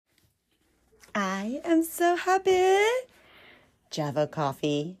I am so happy. Java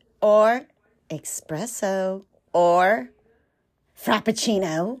coffee or espresso or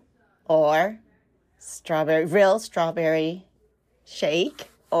frappuccino or real strawberry shake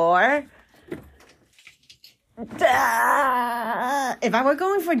or if I were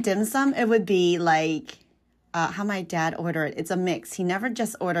going for dim sum, it would be like how my dad ordered. It's a mix. He never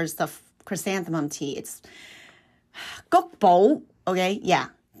just orders the chrysanthemum tea. It's gok bo, okay? Yeah,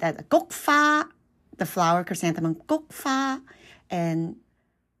 that's gok fa, the flower chrysanthemum gok fa, and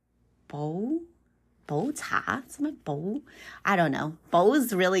bo cha, something bo. I don't know. Bo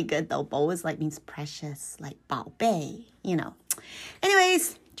is really good though. Bo is like means precious, like 宝贝, you know.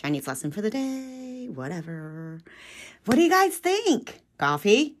 Anyways, Chinese lesson for the day. Whatever. What do you guys think?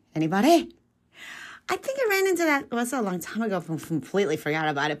 Coffee? Anybody? I think I ran into that. It was a long time ago. I completely forgot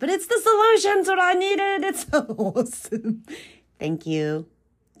about it. But it's the solutions that I needed. It's so awesome. Thank you.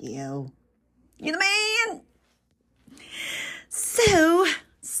 You're the man. So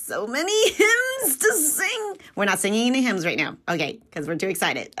many hymns to sing. We're not singing any hymns right now. Okay, because we're too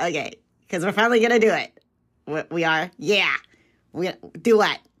excited. Okay, because we're finally going to do it. We are? Yeah. We do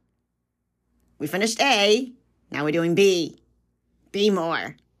what? We finished A. Now we're doing B. B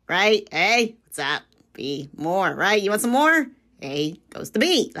more, right? A, what's up? B more, right? You want some more? A goes to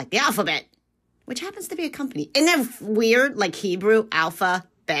B, like the alphabet, which happens to be a company. Isn't that weird? Like Hebrew, alpha,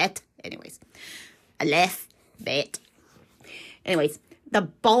 bet. Anyways, aleph, bet. Anyways, the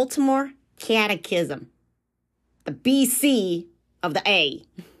Baltimore Catechism, the BC of the A,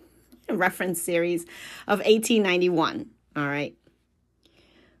 a reference series of 1891. All right.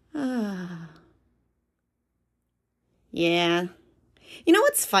 Yeah. You know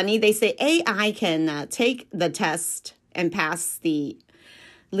what's funny? They say AI can take the test and pass the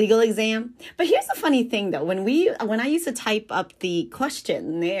legal exam. But here's the funny thing, though. When I used to type up the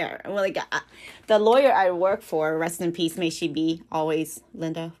question there, like the lawyer I work for, rest in peace, may she be always,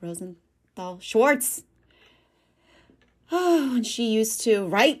 Linda Rosenthal Schwartz. Oh, and she used to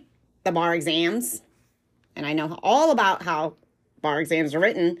write the bar exams. And I know all about how bar exams are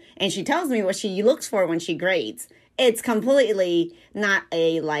written. And she tells me what she looks for when she grades. It's completely not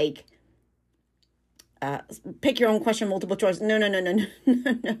a like pick your own question, multiple choice. No. I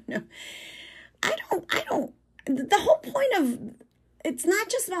don't. The whole point of it's not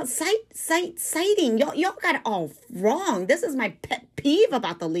just about citing. Y'all got it all wrong. This is my pet peeve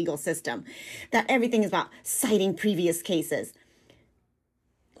about the legal system, that everything is about citing previous cases.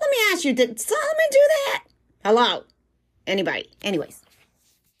 Let me ask you, did Solomon do that? Hello? Anybody? Anyways.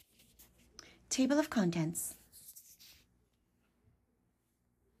 Table of contents.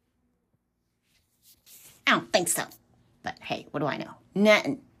 I don't think so. But hey, what do I know?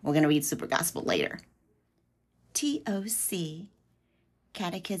 Nothing. We're going to read Super Gospel later. TOC.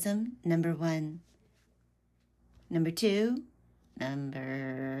 Catechism, number 1. Number 2.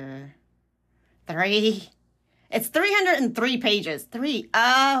 Number 3. It's 303 pages. 3.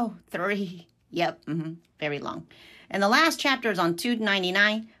 Oh, 3. Yep. Very long. And the last chapter is on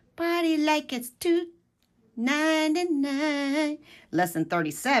 299. Party like it's 299. Lesson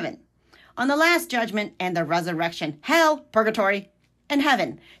 37. On the last judgment and the resurrection, hell, purgatory, and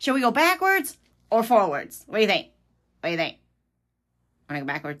heaven. Should we go backwards or forwards? What do you think? Want to go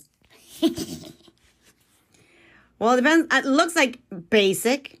backwards? Well, it depends. It looks like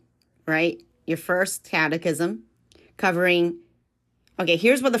basic, right? Your first catechism covering. Okay,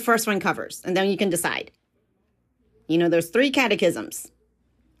 here's what the first one covers, and then you can decide. You know, there's 3 catechisms.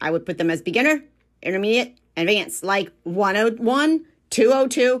 I would put them as beginner, intermediate, advanced, like 101,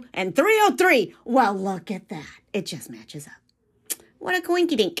 202, and 303. Well, look at that. It just matches up. What a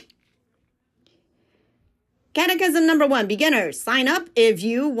coinky-dink. Catechism number 1, beginners. Sign up if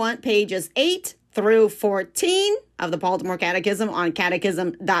you want pages 8 through 14 of the Baltimore Catechism on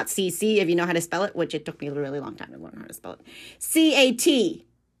catechism.cc, if you know how to spell it, which it took me a really long time to learn how to spell it. C-A-T,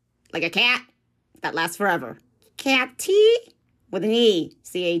 like a cat. That lasts forever. Cat-T with an E,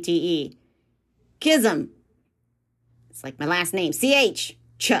 C-A-T-E. Kism. It's like my last name. C-H,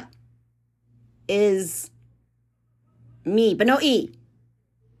 ch, is me, but no E.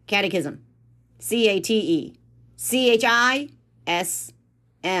 Catechism. C-A-T-E. C-H-I-S-M.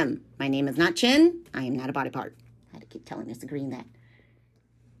 My name is not Chin. I am not a body part. I had to keep telling Mr. Green that.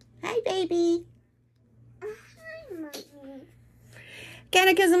 Hi, baby. Hi, Mommy.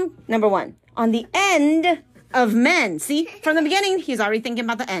 Catechism number 1. On the end of men. See, from the beginning, he's already thinking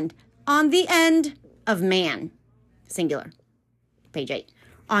about the end. On the end of man. Singular. Page 8.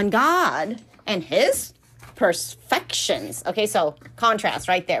 On God and his perfections. Okay, so contrast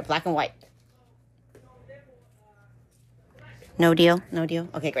right there. Black and white. No deal? No deal?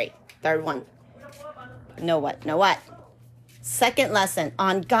 Okay, great. Third one. Know what? Know what? Second lesson,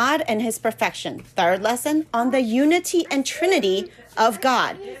 on God and his perfection. Third lesson, on the unity and trinity of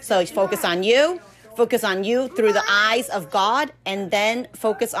God. So focus on you. Focus on you through the eyes of God. And then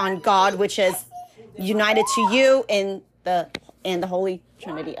focus on God, which is united to you in the Holy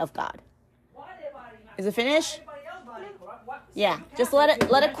Trinity of God. Is it finished? Yeah. Just let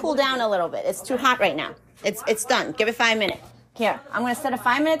it cool down a little bit. It's too hot right now. It's done. Give it 5 minutes. Here, I'm going to set a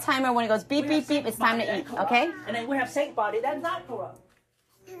 5-minute timer. When it goes beep, beep, beep, it's time to eat, okay? And then we have saint body. That's not for us.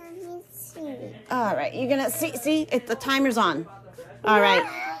 Let me see. All right, you're going to see, the timer's on. All right.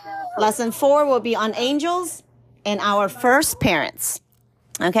 Lesson 4 will be on angels and our first parents.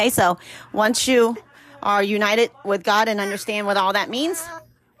 Okay, so once you are united with God and understand what all that means,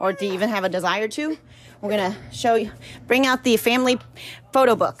 or do you even have a desire to, we're going to bring out the family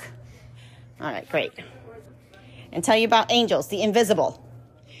photo book. All right, great. And tell you about angels, the invisible.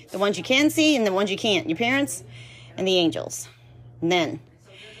 The ones you can see and the ones you can't. Your parents and the angels. And then,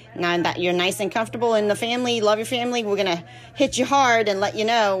 now that you're nice and comfortable in the family, love your family, we're going to hit you hard and let you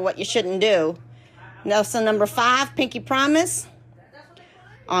know what you shouldn't do. Lesson number 5, pinky promise,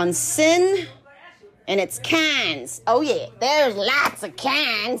 on sin and its kinds. Oh yeah, there's lots of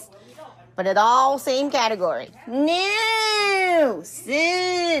kinds, but it all same category. No,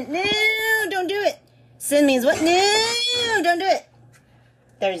 sin, no, don't do it. Sin means what? No, don't do it.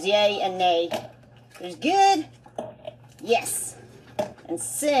 There's yay and nay. There's good, yes. And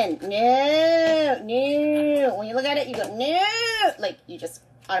sin, no. When you look at it, you go, no. Like, you just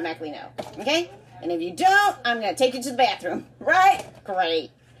automatically know, okay? And if you don't, I'm going to take you to the bathroom, right?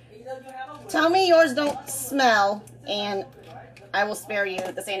 Great. Tell me yours don't smell, and I will spare you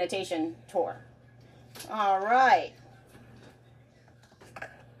the sanitation tour. All right.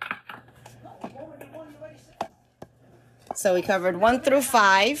 So we covered 1 through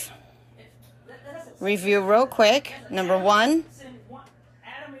 5. Review real quick. Number 1.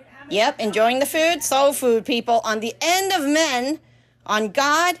 Yep, enjoying the food. Soul food, people. On the end of men, on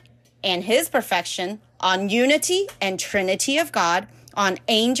God and his perfection, on unity and trinity of God, on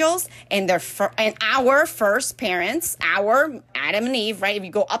angels and our first parents, our Adam and Eve, right? If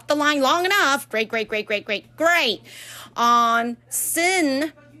you go up the line long enough, great. On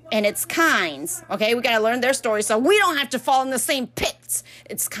sin and its kinds, okay? We got to learn their story so we don't have to fall in the same pits.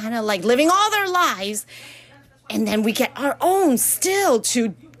 It's kind of like living all their lives, and then we get our own still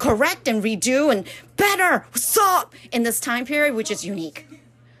to correct and redo and better stop in this time period, which is unique.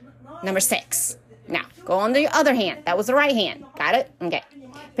 Number 6. Now, go on the other hand. That was the right hand. Got it? Okay.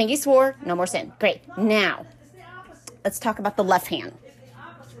 Pinky swore, no more sin. Great. Now, let's talk about the left hand.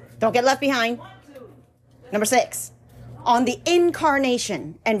 Don't get left behind. Number 6. On the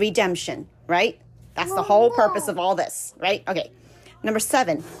incarnation and redemption, right? That's the whole purpose of all this, right? Okay. Number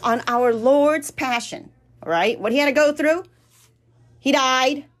 7. On our Lord's passion, right? What he had to go through? He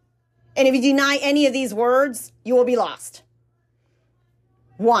died. And if you deny any of these words, you will be lost.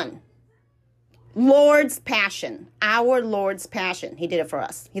 1. Lord's passion, our Lord's passion. He did it for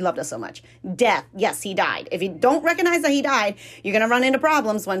us. He loved us so much. Death, yes, he died. If you don't recognize that he died, you're going to run into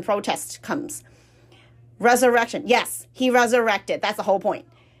problems when protest comes. Resurrection, yes, he resurrected. That's the whole point.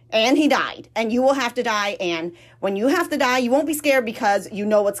 And he died. And you will have to die. And when you have to die, you won't be scared because you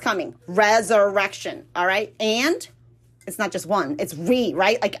know what's coming. Resurrection, all right? And it's not just one. It's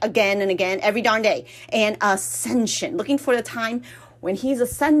right? Like again and again, every darn day. And ascension, looking for the time when he's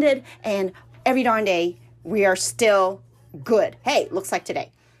ascended, and every darn day, we are still good. Hey, looks like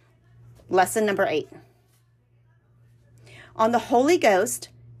today. Lesson number 8. On the Holy Ghost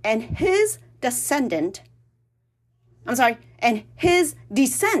and his descent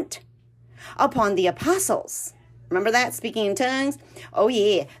upon the apostles. Remember that? Speaking in tongues? Oh,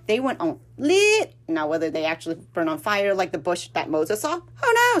 yeah. They went on lit. Now, whether they actually burn on fire like the bush that Moses saw,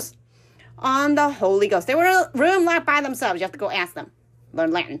 who knows? On the Holy Ghost. They were in a room locked by themselves. You have to go ask them.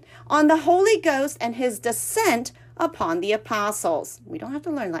 Learn Latin. On the Holy Ghost and his descent upon the apostles. We don't have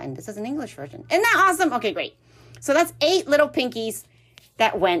to learn Latin. This is an English version. Isn't that awesome? Okay, great. So that's 8 little pinkies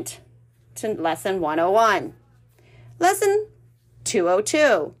that went to lesson 101. Lesson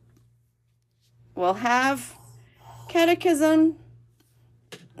 202. We'll have Catechism.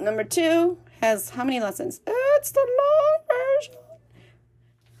 Number 2 has how many lessons? It's the long version.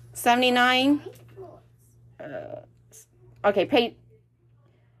 79. Okay,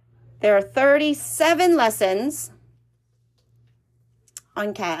 there are 37 lessons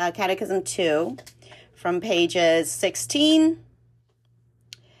on Catechism 2 from pages 16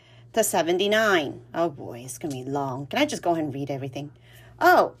 to 79. Oh boy, it's going to be long. Can I just go ahead and read everything?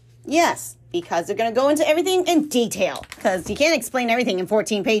 Oh, yes. because they're going to go into everything in detail because you can't explain everything in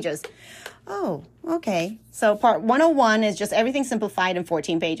 14 pages. Oh, okay. So part 101 is just everything simplified in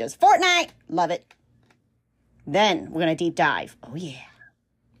 14 pages. Fortnite. Love it. Then we're going to deep dive. Oh, yeah.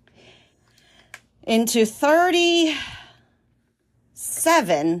 Into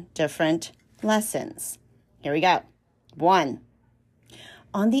 37 different lessons. Here we go. 1.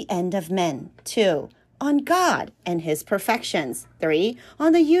 On the end of men. 2. On God and his perfections. 3.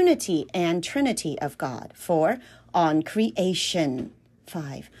 On the unity and trinity of God. 4. On creation.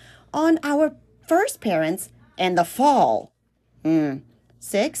 5. On our first parents and the fall.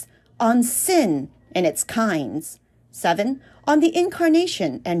 6. On sin and its kinds. 7. On the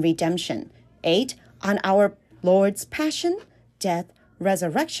incarnation and redemption. 8. On our Lord's passion, death,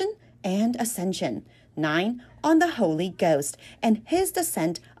 resurrection, and ascension. 9. On the Holy Ghost and his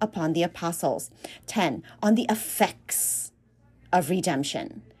descent upon the apostles. 10. On the effects of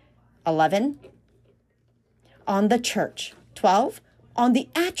redemption. 11. On the church. 12. On the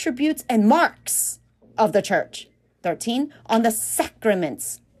attributes and marks of the church. 13. On the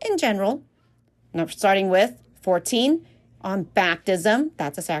sacraments in general. Now, starting with 14. On baptism,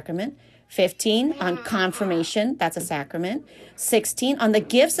 that's a sacrament. 15. On confirmation, that's a sacrament. 16. On the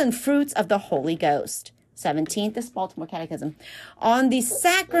gifts and fruits of the Holy Ghost. 17. This Baltimore Catechism. On the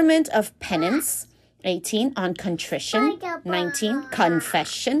sacrament of penance. 18. On contrition. 19.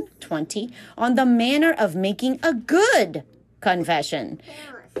 Confession. 20. On the manner of making a good confession.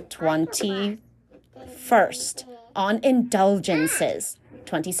 21st. On indulgences.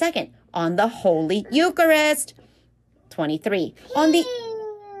 22nd. On the Holy Eucharist. 23. On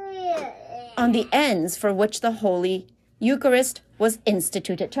the ends for which the Holy Eucharist was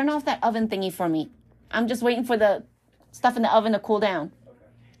instituted. Turn off that oven thingy for me. I'm just waiting for the stuff in the oven to cool down.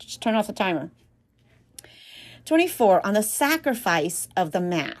 Just turn off the timer. 24. On the sacrifice of the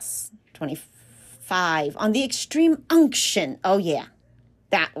Mass. 25. On the extreme unction. Oh, yeah.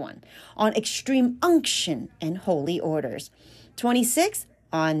 That one. On extreme unction and holy orders. 26.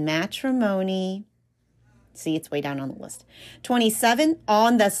 On matrimony. See, it's way down on the list. 27.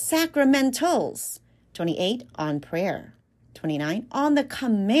 On the sacramentals. 28. On prayer. 29. On the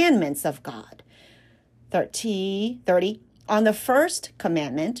commandments of God. 30. On the first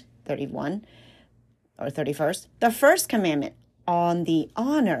commandment. 31. Or 31st. The first commandment. On the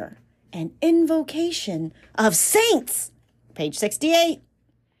honor and invocation of saints. Page 68.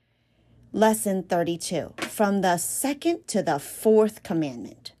 Lesson 32. From the second to the fourth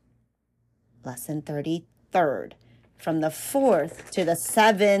commandment. Lesson 33rd. From the fourth to the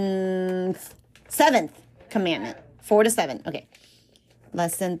seventh commandment. 4 to 7. Okay.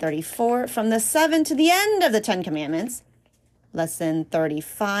 Lesson 34. From the 7 to the end of the 10 commandments. Lesson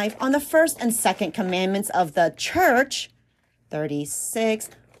 35. On the first and second commandments of the church. 36.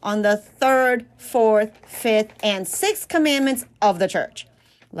 On the third, fourth, fifth, and sixth commandments of the church.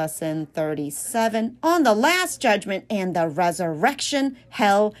 Lesson 37. On the last judgment and the resurrection,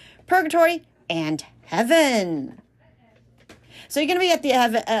 hell, purgatory, and heaven. So you're going to be at the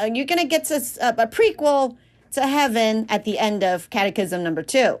heaven. You're going to get to a prequel to heaven at the end of Catechism number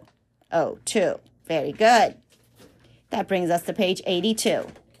 2. Oh, 2. Very good. That brings us to page 82.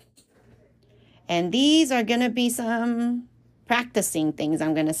 And these are going to be some practicing things,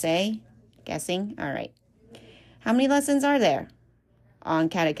 I'm going to say. Guessing. All right. How many lessons are there on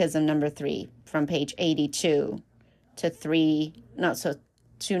Catechism number 3 from page 82 to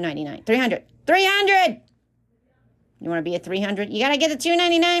 299? 300. 300! You want to be at 300? You got to get to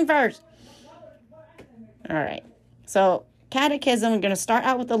 299 first. All right. So Catechism, we're going to start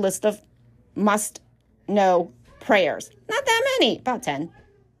out with a list of must-know prayers. Not that many, about 10.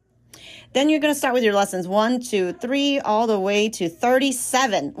 Then you're going to start with your lessons 1, 2, 3, all the way to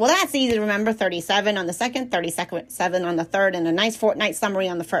 37. Well, that's easy to remember. 37 on the second, 37 on the third, and a nice fortnight summary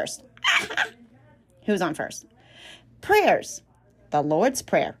on the first. Who's on first? Prayers. The Lord's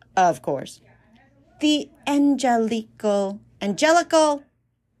Prayer, of course. The angelical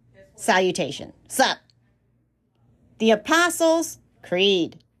salutation. Sup. The Apostles'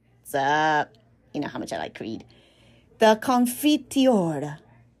 Creed. Sup. You know how much I like Creed. The Confiteor.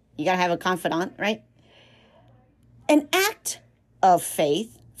 You got to have a confidant, right? An act of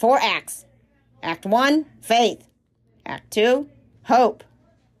faith. 4 acts. Act 1, faith. Act 2, hope.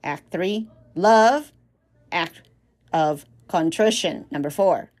 Act 3, love. Act of contrition. Number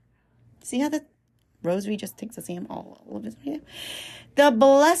 4. See how the rosary just takes the same all of it? The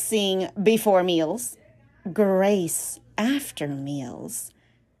blessing before meals. Grace after meals.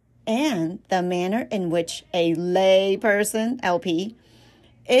 And the manner in which a lay person, LP,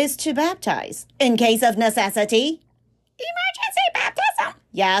 is to baptize in case of necessity. Emergency baptism.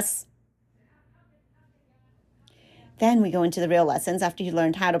 Yes. Then we go into the real lessons after you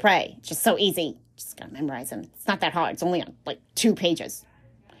learned how to pray. It's just so easy. Just got to memorize them. It's not that hard. It's only on like 2 pages.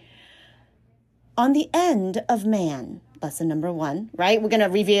 On the end of man, lesson number 1, right? We're going to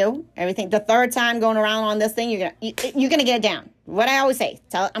review everything. The third time going around on this thing, you're going to get it down. What I always say,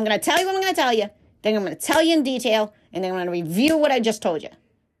 I'm going to tell you what I'm going to tell you. Then I'm going to tell you in detail. And then I'm going to review what I just told you.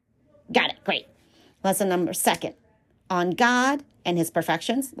 Got it. Great. Lesson number 2, on God and his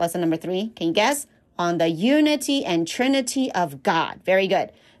perfections. Lesson number 3, can you guess? On the unity and trinity of God. Very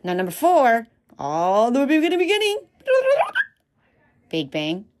good. Now, number 4, all the beginning. Big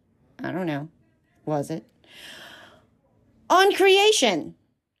Bang. I don't know. Was it? On creation.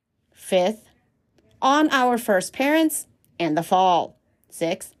 5th, on our first parents and the fall.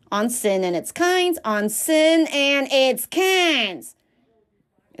 6th, on sin and its kinds. On sin and its kinds.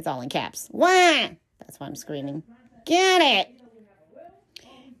 It's all in caps. Wah! That's why I'm screaming. Get it?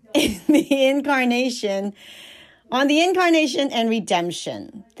 The incarnation, on the incarnation and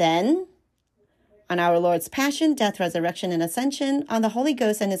redemption. Then, on our Lord's passion, death, resurrection, and ascension, on the Holy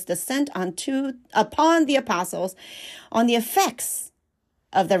Ghost and its descent upon the apostles, on the effects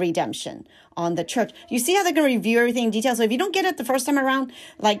of the redemption, on the church. You see how they're going to review everything in detail? So if you don't get it the first time around,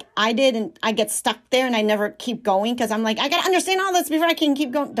 like I did, and I get stuck there and I never keep going because I'm like, I got to understand all this before I can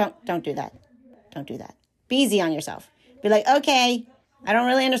keep going. Don't do that. Don't do that. Be easy on yourself. Be like, okay, I don't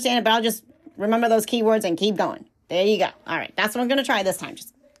really understand it, but I'll just remember those keywords and keep going. There you go. All right. That's what I'm going to try this time.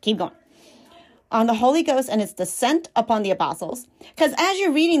 Just keep going. On the Holy Ghost and its descent upon the apostles. Because as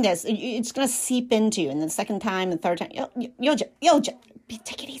you're reading this, it's going to seep into you. And the second time and third time, you'll just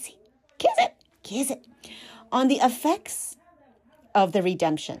take it easy. Kiss it. On the effects of the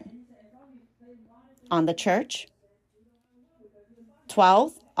redemption. On the church.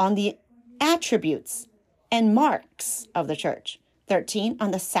 12, on the attributes and marks of the church. 13,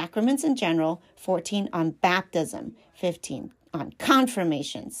 on the sacraments in general. 14, on baptism. 15, on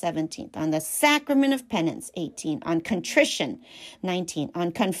confirmation. 17, on the sacrament of penance. 18, on contrition. 19,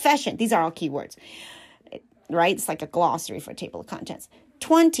 on confession. These are all keywords, right? It's like a glossary for a table of contents.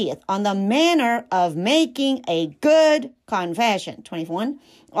 20th, on the manner of making a good confession. 21,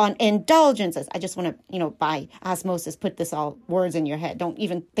 on indulgences. I just want to, by osmosis, put this all words in your head. Don't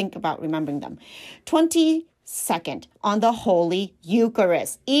even think about remembering them. 22nd, on the Holy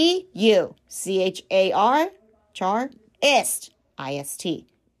Eucharist. E-U-C-H-A-R, ist, I-S-T,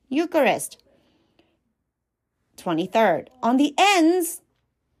 Eucharist. 23rd, on the ends,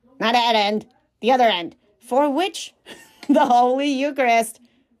 not at end, the other end, for which the Holy Eucharist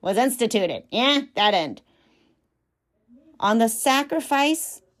was instituted. Yeah, that end. On the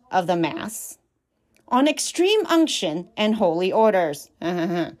sacrifice of the Mass. On extreme unction and holy orders.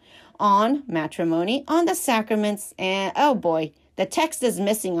 On matrimony. On the sacraments. And, oh boy, the text is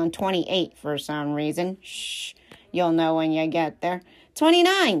missing on 28 for some reason. Shh, you'll know when you get there.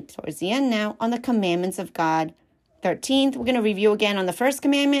 29, towards the end now, on the commandments of God. 13th, we're going to review again on the first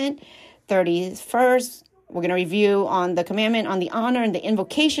commandment. 31st, we're going to review on the commandment on the honor and the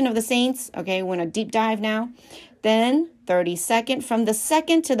invocation of the saints. Okay, we're going to deep dive now. Then 32nd, from the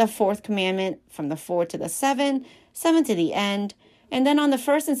 2nd to the 4th commandment, from the 4 to the 7, 7 to the end. And then on the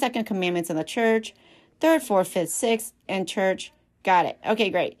 1st and 2nd commandments of the church, 3rd, 4th, 5th, 6th, and church. Got it. Okay,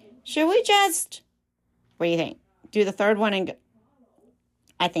 great. Should we just, what do you think? Do the 3rd one and go?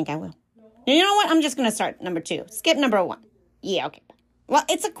 I think I will. You know what? I'm just going to start number 2. Skip number 1. Yeah, okay. Well,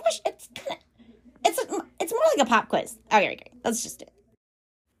 it's a question. It's more like a pop quiz. Okay, great. Let's just do it.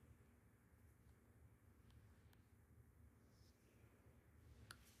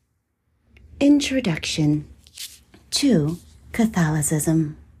 Introduction to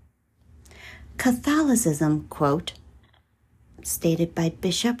Catholicism. Catholicism, quote, stated by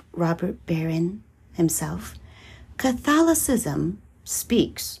Bishop Robert Barron himself, Catholicism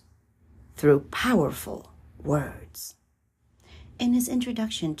speaks through powerful words. In his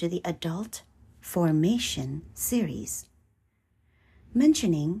introduction to the Adult Formation series,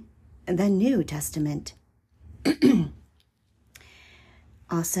 mentioning the New Testament.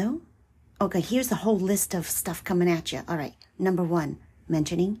 Also, okay, here's the whole list of stuff coming at you. All right, number 1,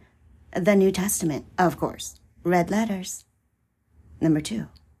 mentioning the New Testament, of course, red letters. Number 2,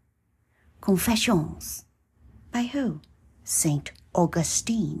 Confessions. By who? St.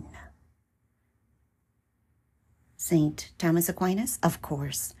 Augustine. St. Thomas Aquinas, of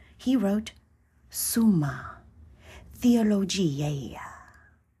course. He wrote Summa Theologiae.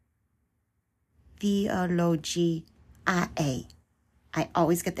 Theologiae. I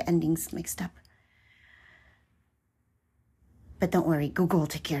always get the endings mixed up. But don't worry, Google will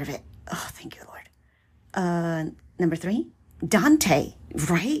take care of it. Oh, thank you, Lord. Number 3, Dante,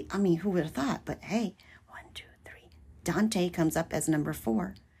 right? I mean, who would have thought? But hey, 1, 2, 3. Dante comes up as number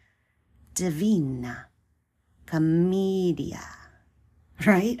 4. Divina Commedia.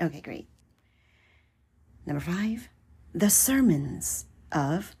 Right? Okay, great. Number 5, the sermons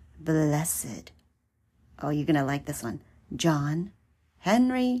of Blessed. Oh, you're going to like this one. John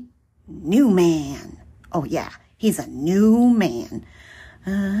Henry Newman. Oh, yeah, he's a new man.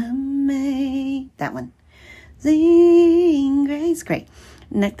 That one. Sing grace. Great.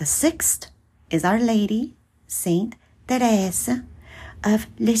 Next, the 6th is Our Lady, Saint Teresa of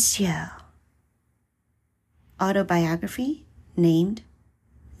Lisieux. Autobiography named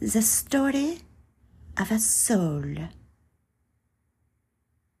The Story of a Soul.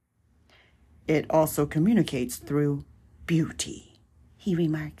 It also communicates through beauty, he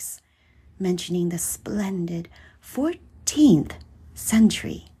remarks, mentioning the splendid 14th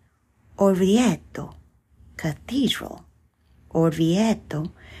century Orvieto Cathedral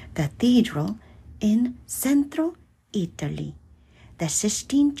in Central Italy, the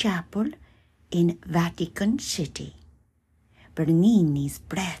Sistine Chapel in Vatican City, Bernini's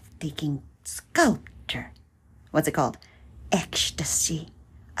breathtaking sculpture. What's it called? Ecstasy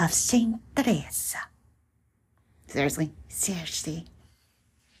of Saint Teresa. Seriously?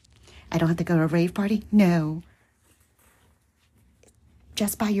 I don't have to go to a rave party? No.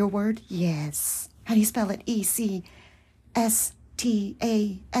 Just by your word? Yes. How do you spell it? ECSTASY.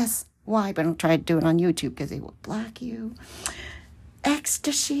 But don't try to do it on YouTube because they will block you.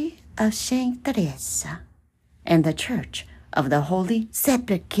 Ecstasy of Saint Teresa and the Church of the Holy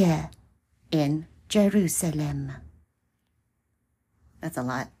Sepulchre in Jerusalem. That's a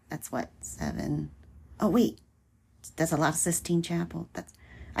lot. That's what, 7? Oh, wait. That's a lot of Sistine Chapel.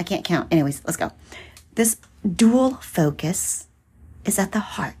 I can't count. Anyways, let's go. This dual focus is at the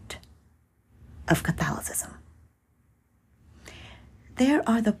heart of Catholicism. There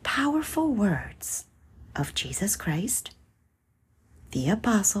are the powerful words of Jesus Christ, the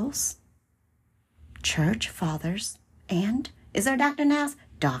apostles, church fathers, and, is there a doctor in the house?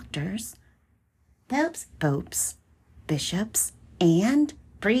 Doctors, popes, bishops, and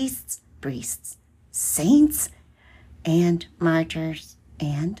priests, saints, and martyrs,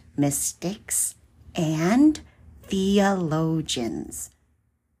 and mystics, and theologians,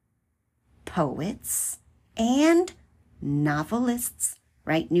 poets, and novelists,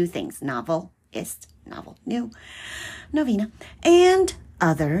 right? New things, novelist, novel, new, novena, and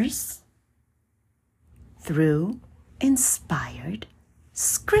others through inspired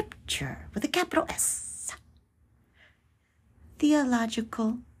scripture with a capital S.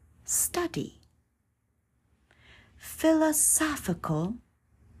 Theological study, philosophical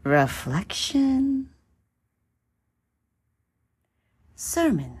reflection,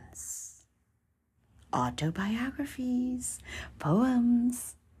 sermons, autobiographies,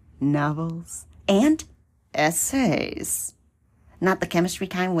 poems, novels, and essays. Not the chemistry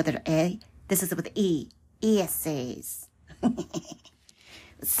kind with an A. This is with E. Essays.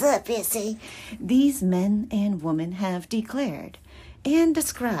 What's up, essay? These men and women have declared and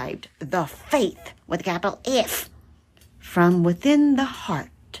described the faith with a capital F from within the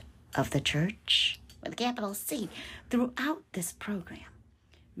heart of the church with a capital C. Throughout this program,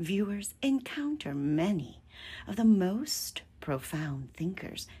 viewers encounter many of the most profound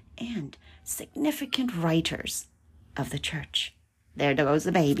thinkers and significant writers of the church. There goes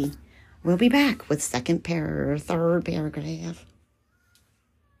the baby. We'll be back with third paragraph.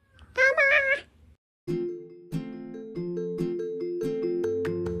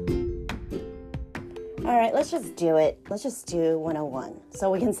 All right, let's just do it. Let's just do 101. So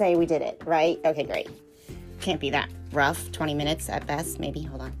we can say we did it, right? Okay, great. Can't be that rough. 20 minutes at best, maybe.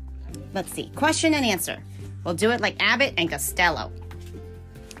 Hold on. Let's see. Question and answer. We'll do it like Abbott and Costello.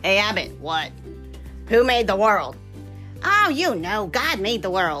 Hey, Abbott, what? Who made the world? Oh, you know, God made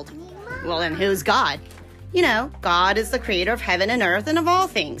the world. Well, then who's God? You know, God is the creator of heaven and earth and of all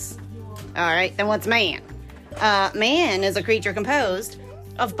things. All right, then what's man? Man is a creature composed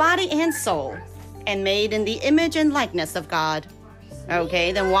of body and soul and made in the image and likeness of God.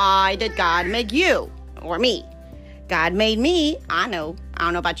 Okay, then why did God make you or me? God made me, I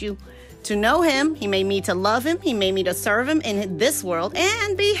don't know about you, to know him. He made me to love him. He made me to serve him in this world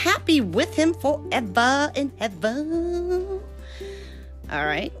and be happy with him forever in heaven. All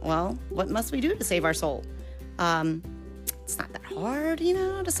right, well, what must we do to save our soul? It's not that hard,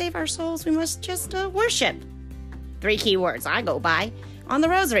 to save our souls. We must just worship. 3 key words I go by on the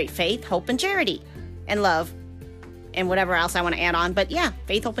rosary: faith, hope, and charity, and love, and whatever else I want to add on. But yeah,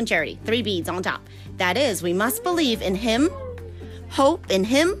 faith, hope, and charity. 3 beads on top. That is, we must believe in him, hope in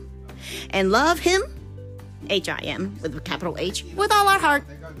him, and love him, H-I-M, with a capital H, with all our heart.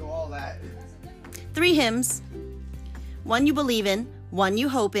 3 hymns, one you believe in, one you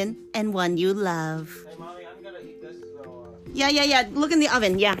hope in, and one you love. Hey, Mommy, I'm gonna eat this, so... Yeah. Look in the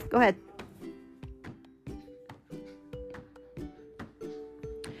oven. Yeah, go ahead.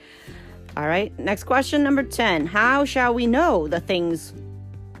 All right, next question, number 10. How shall we know the things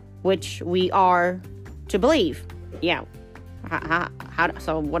which we are to believe? Yeah.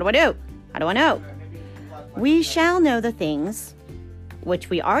 So what do I do? How do I know? We shall know the things which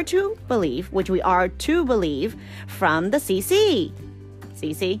we are to believe, from the CC.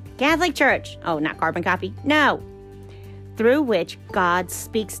 CC, Catholic Church. Oh, not carbon copy. No. Through which God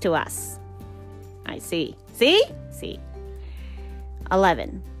speaks to us. I see. See?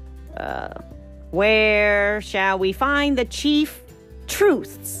 11. Where shall we find the chief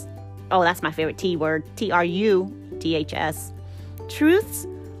truths? Oh, that's my favorite T word. TRUTHS. Truths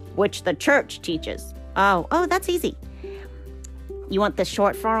which the church teaches. Oh, that's easy. You want the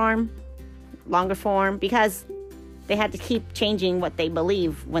short form, longer form? Because they had to keep changing what they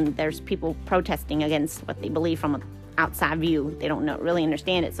believe when there's people protesting against what they believe from an outside view. They don't really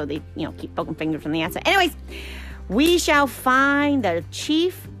understand it, so they, keep poking fingers from the outside. Anyways, we shall find the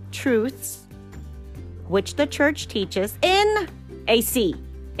chief truths which the church teaches in AC.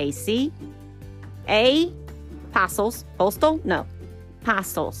 Apostles. Postal? No.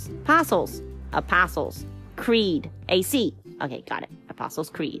 Apostles. Creed. AC. Okay, got it. Apostles'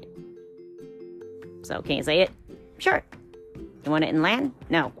 Creed. So, can you say it? Sure. You want it in Latin?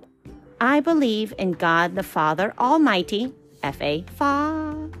 No. I believe in God the Father Almighty, F-A,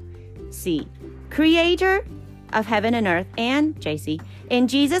 Fa, C, Creator of heaven and earth, and JC, in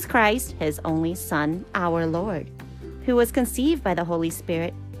Jesus Christ, His only Son, our Lord, who was conceived by the Holy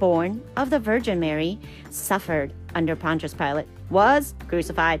Spirit, born of the Virgin Mary, suffered under Pontius Pilate, was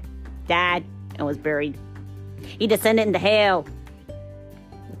crucified, died, and was buried. He descended into hell.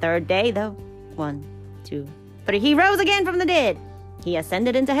 The third day, though, 1, 2, 3, He rose again from the dead. He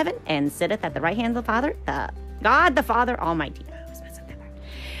ascended into heaven and sitteth at the right hand of the Father, God the Father Almighty.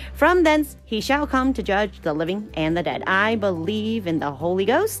 From thence He shall come to judge the living and the dead. I believe in the Holy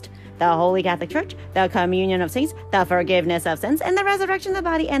Ghost, the Holy Catholic Church, the communion of saints, the forgiveness of sins, and the resurrection of the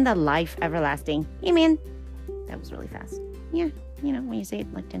body, and the life everlasting. Amen. That was really fast. Yeah, when you say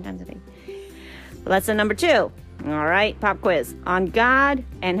it like 10 times a day. Lesson number 2. All right, pop quiz on God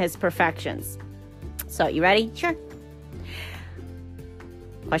and His perfections. So, you ready? Sure.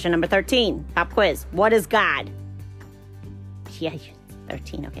 Question number 13, pop quiz. What is God? Yeah,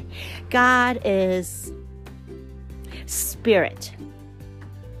 13, okay. God is spirit.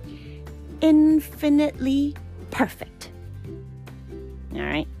 Infinitely perfect. All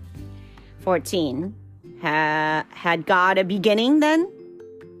right. 14. Had God a beginning then?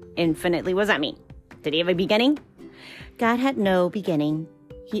 Infinitely, what does that mean? Did He have a beginning? God had no beginning.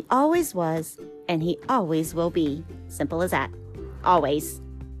 He always was, and He always will be. Simple as that. Always.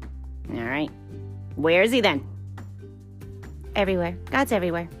 All right. Where is He then? Everywhere. God's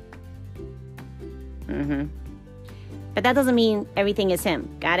everywhere. But that doesn't mean everything is Him.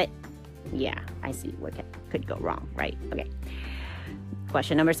 Got it? Yeah, I see what could go wrong, right? Okay.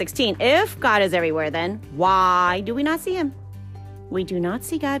 Question number 16. If God is everywhere, then why do we not see Him? We do not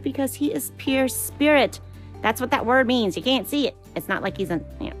see God because He is pure spirit. That's what that word means. You can't see it. It's not like He's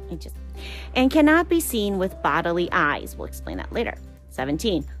and cannot be seen with bodily eyes. We'll explain that later.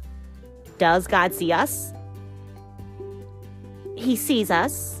 17. Does God see us? He sees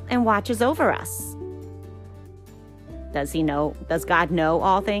us and watches over us. Does God know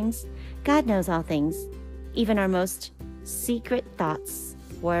all things? God knows all things, even our most secret thoughts,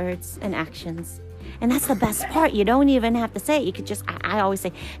 words, and actions. And that's the best part. You don't even have to say it. You could just, I always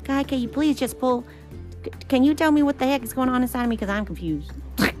say, God, can you please just can you tell me what the heck is going on inside of me? Because I'm confused.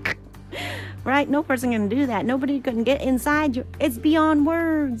 Right? No person can do that. Nobody can get inside you. It's beyond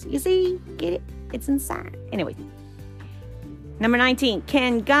words. You see? Get it? It's inside. Anyway. Number 19.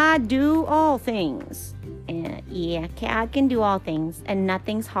 Can God do all things? Yeah, God can do all things, and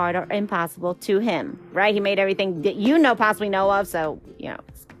nothing's hard or impossible to Him. Right? He made everything that possibly know of, so,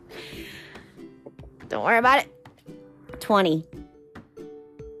 don't worry about it. 20.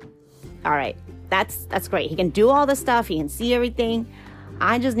 All right. That's great. He can do all the stuff. He can see everything.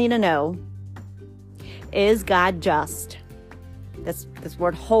 I just need to know, is God just? This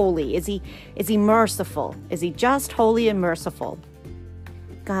word holy. Is he merciful? Is He just, holy, and merciful?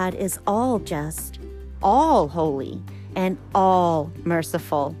 God is all just, all holy, and all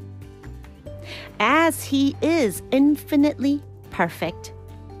merciful. As He is infinitely perfect.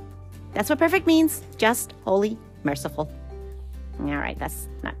 That's what perfect means. Just, holy, merciful. All right, that's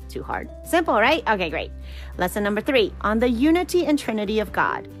not too hard. Simple, right? Okay, great. Lesson number 3, on the unity and Trinity of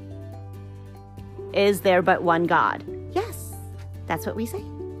God. Is there but one God? That's what we say.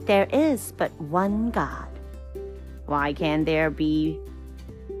 There is but one God. Why can there be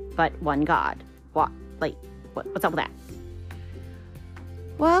but one God? What? Like, what's up with that?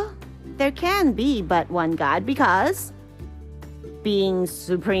 Well, there can be but one God because being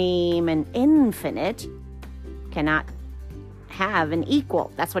supreme and infinite cannot have an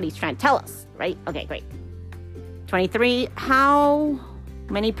equal. That's what he's trying to tell us, right? Okay, great. 23, how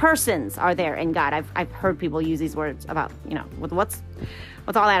many persons are there in God? I've heard people use these words about, what's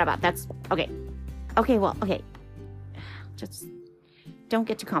all that about? That's, okay. Okay. Just don't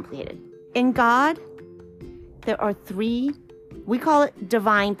get too complicated. In God, there are 3, we call it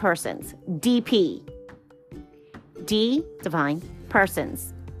divine persons, DP. D, divine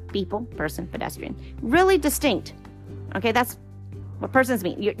persons. People, person, pedestrian. Really distinct. Okay, that's what persons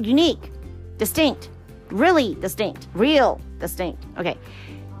mean. You're unique, distinct, really distinct, real distinct. Okay,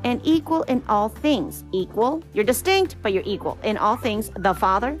 and equal in all things. Equal, you're distinct, but you're equal in all things. The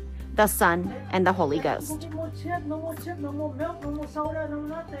Father, the Son, and the Holy Ghost.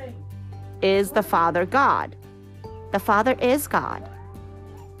 Is the Father God? The Father is God,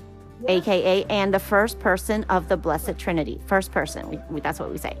 aka and the first person of the Blessed Trinity. First person, that's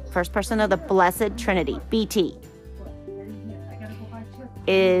what we say. First person of the Blessed Trinity, BT.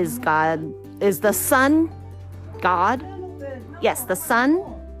 Is the Son God? Yes, the Son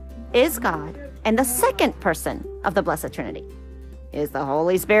is God. And the second person of the Blessed Trinity. Is the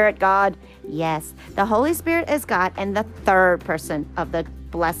Holy Spirit God? Yes, the Holy Spirit is God and the third person of the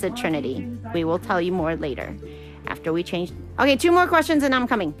Blessed Trinity. We will tell you more later after we change. Okay, 2 more questions and I'm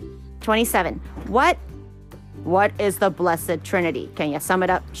coming. 27. What is the Blessed Trinity? Can you sum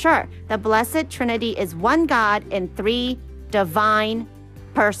it up? Sure. The Blessed Trinity is one God in 3 divine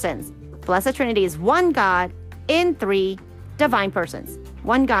persons. Blessed Trinity is one God in 3 divine persons.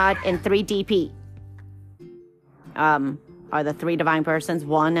 One God in 3 DP. Are the 3 divine persons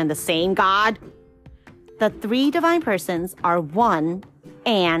one and the same God? The 3 divine persons are one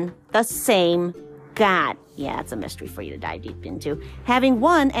and the same God. Yeah, it's a mystery for you to dive deep into. Having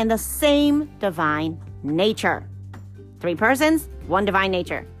one and the same divine nature. 3 persons, 1 divine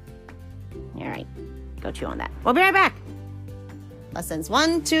nature. All right, go chew on that. We'll be right back. Lessons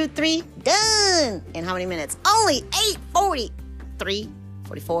 1, 2, 3, done. In how many minutes? Only 8:40. 3,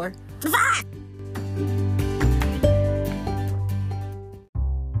 44, 5.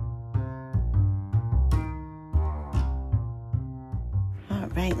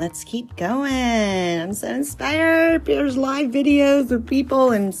 Right, let's keep going. I'm so inspired. There's live videos of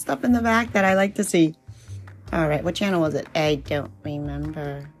people and stuff in the back that I like to see. All right, what channel was it? I don't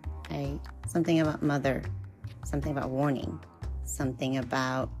remember. Something about mother. Something about warning. Something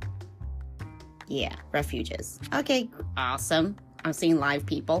about, refuges. Okay, awesome. I'm seeing live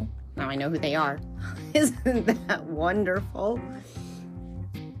people. Now I know who they are. Isn't that wonderful?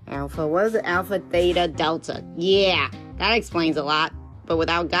 Alpha, what is it? Alpha, Theta, Delta. Yeah, that explains a lot. But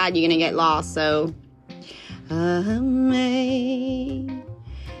without God, you're going to get lost, so. Amazing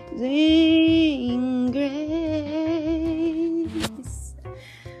grace.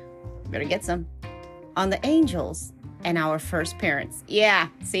 Better get some. On the angels and our first parents. Yeah,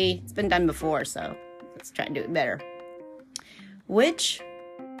 see, it's been done before, so let's try to do it better. Which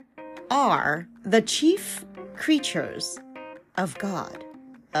are the chief creatures of God?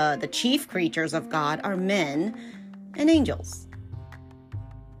 The chief creatures of God are men and angels.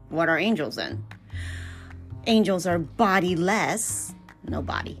 What are angels then? Angels are bodiless. No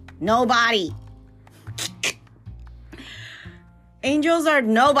body. Angels are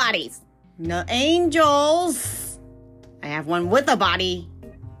nobodies. No angels. I have one with a body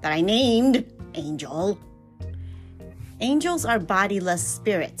that I named Angel. Angels are bodiless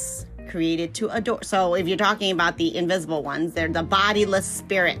spirits created to adore. So if you're talking about the invisible ones, they're the bodiless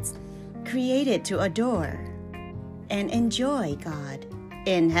spirits created to adore and enjoy God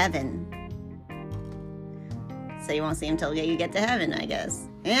in heaven. So you won't see him till you get to heaven, I guess.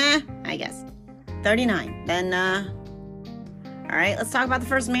 Yeah, I guess. 39. Then, all right, let's talk about the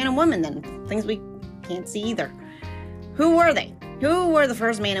first man and woman then. Things we can't see either. Who were they? Who were the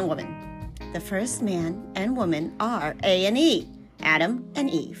first man and woman? The first man and woman are A and E. Adam and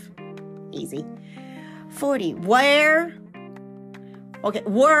Eve. Easy. 40. Were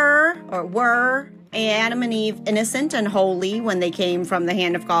Adam and Eve innocent and holy when they came from the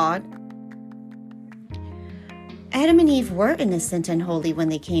hand of God? Adam and Eve were innocent and holy when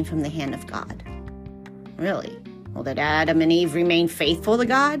they came from the hand of God. Really? Well, did Adam and Eve remain faithful to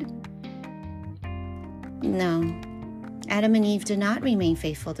God? No. Adam and Eve did not remain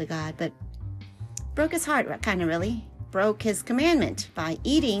faithful to God, but broke his heart, kind of really. Broke his commandment by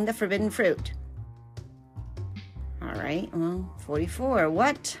eating the forbidden fruit. All right. right. Well, 44.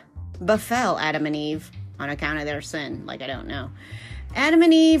 What befell Adam and Eve on account of their sin? Like, I don't know. Adam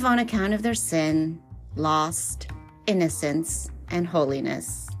and Eve, on account of their sin, lost innocence and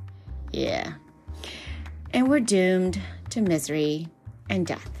holiness. Yeah. And we're doomed to misery and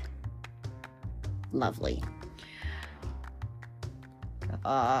death. Lovely.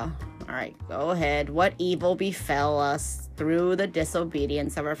 All right, go ahead. What evil befell us through the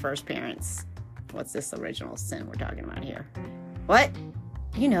disobedience of our first parents? What's this original sin we're talking about here? What?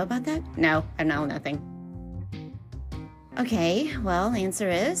 You know about that? No, I know nothing. Okay, well, the answer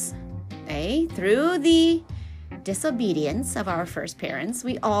is A. Through the disobedience of our first parents,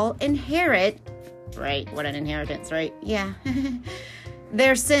 we all inherit, right? What an inheritance, right? Yeah.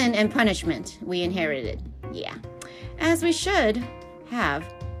 Their sin and punishment we inherited. Yeah. As we should have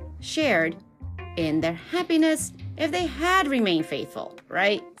shared in their happiness if they had remained faithful,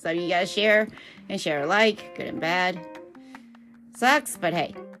 right? So you gotta share and share alike, good and bad. Sucks, but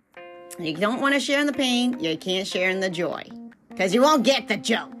hey, you don't want to share in the pain, you can't share in the joy, because you won't get the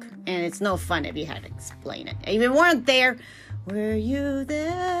joke, and it's no fun if you had to explain it. If you weren't there, were you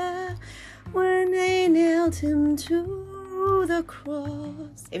there when they nailed him to the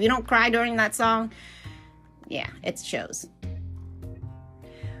cross? If you don't cry during that song, yeah, it shows.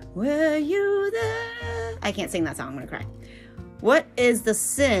 Were you there? I can't sing that song, I'm gonna cry. What is the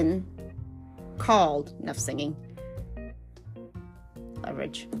sin called? Enough singing.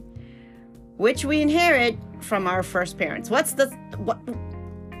 Leverage. Which we inherit from our first parents. What's the, what?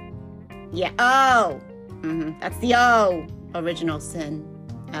 Yeah, O. That's the O. Original sin.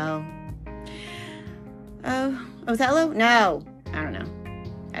 O. Oh, Othello? No, I don't know.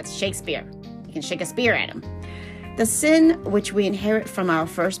 That's Shakespeare. You can shake a spear at him. The sin which we inherit from our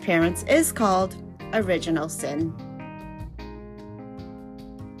first parents is called original sin.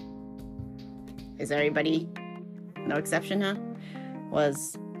 Is everybody, no exception, huh?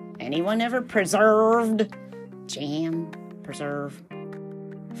 Was anyone ever preserved, preserve,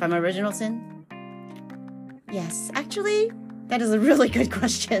 from original sin? Yes, actually, that is a really good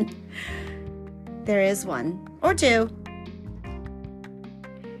question. There is one, or two.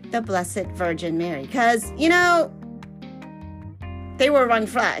 The Blessed Virgin Mary. Because, you know, they were one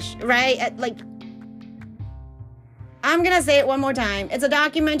flesh, right? I'm going to say it one more time. It's a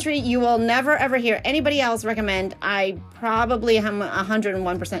documentary you will never, ever hear anybody else recommend. I probably am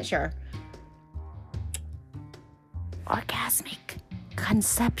 101% sure. Orgasmic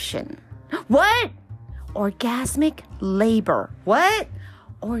conception. What? Orgasmic labor. What?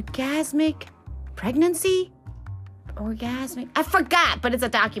 Orgasmic pregnancy? Orgasmic? I forgot, but it's a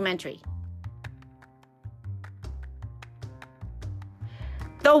documentary.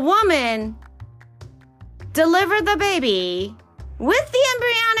 The woman delivered the baby with the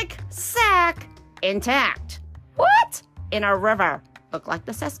embryonic sac intact. What? In a river. Looked like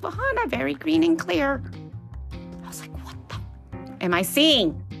the Susquehanna, very green and clear. I was like, what the am I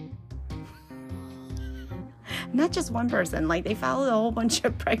seeing? Not just one person. Like, they followed a whole bunch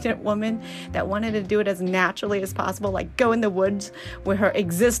of pregnant women that wanted to do it as naturally as possible. Like, go in the woods with her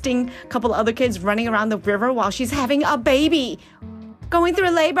existing couple of other kids running around the river while she's having a baby. Going through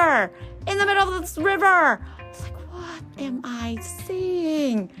labor in the middle of this river. It's like, what am I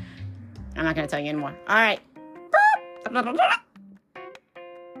seeing? I'm not going to tell you anymore. All right.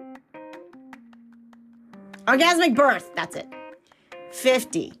 Orgasmic birth. That's it.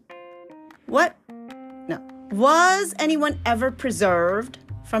 50. What? No. Was anyone ever preserved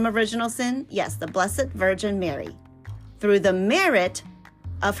from original sin? Yes, the Blessed Virgin Mary, through the merit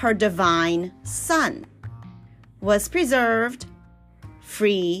of her divine Son, was preserved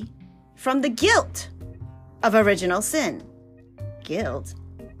free from the guilt of original sin. Guilt?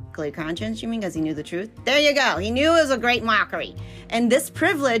 Clear conscience, you mean, because he knew the truth? There you go. He knew it was a great mockery. And this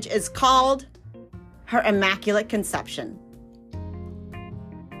privilege is called her Immaculate Conception.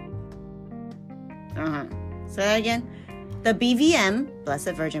 Say that again. The BVM,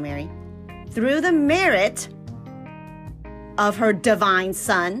 Blessed Virgin Mary, through the merit of her divine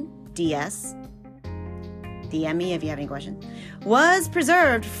Son, DS, DME if you have any questions, was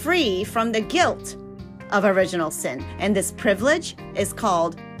preserved free from the guilt of original sin. And this privilege is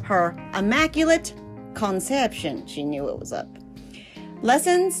called her Immaculate Conception. She knew it was up.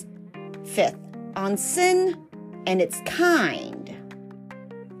 Lessons 5th on sin and its kind.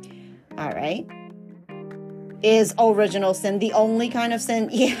 All right. Is original sin the only kind of sin?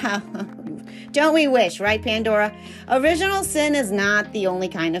 Yeah. Don't we wish, right, Pandora? Original sin is not the only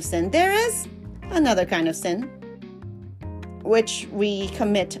kind of sin. There is another kind of sin, which we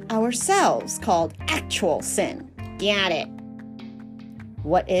commit ourselves, called actual sin. Got it.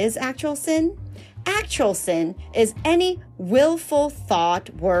 What is actual sin? Actual sin is any willful thought,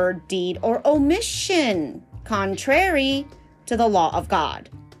 word, deed, or omission contrary to the law of God.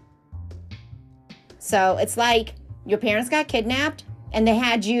 So it's like your parents got kidnapped and they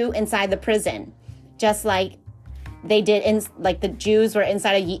had you inside the prison, just like they did like the Jews were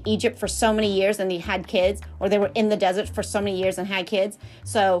inside of Egypt for so many years and they had kids, or they were in the desert for so many years and had kids.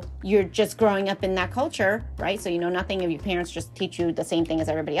 So you're just growing up in that culture, right? So you know nothing, of your parents just teach you the same thing as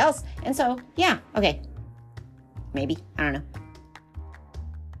everybody else. And so, yeah, okay. Maybe, I don't know.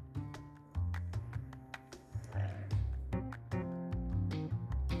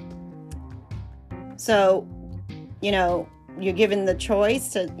 So, you're given the choice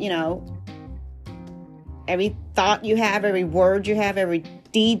to, every thought you have, every word you have, every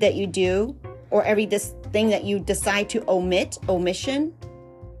deed that you do, or every thing that you decide to omission,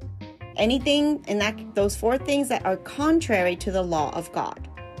 anything in those 4 things that are contrary to the law of God.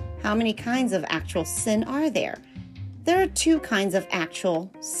 How many kinds of actual sin are there? There are 2 kinds of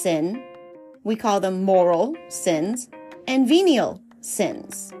actual sin. We call them moral sins and venial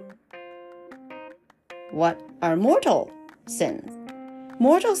sins. What are mortal sins?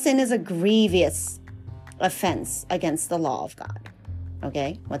 Mortal sin is a grievous offense against the law of God.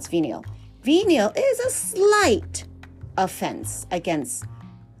 Okay, what's venial? Venial is a slight offense against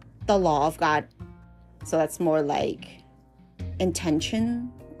the law of God. So that's more like intention,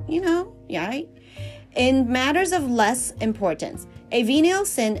 yeah, right? In matters of less importance, a venial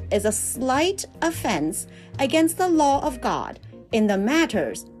sin is a slight offense against the law of God in the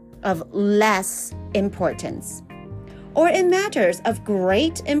matters of less importance. Or in matters of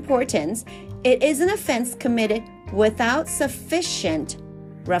great importance, it is an offense committed without sufficient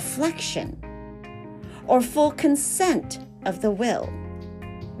reflection or full consent of the will.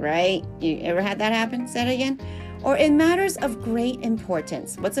 Right? You ever had that happen? Say it again. Or in matters of great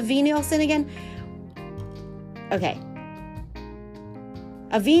importance. What's a venial sin again? Okay.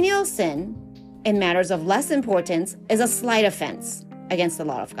 A venial sin in matters of less importance is a slight offense against the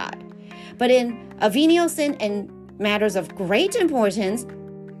law of God. But in a venial sin in matters of great importance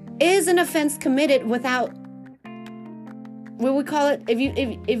is an offense committed without, what we call it, if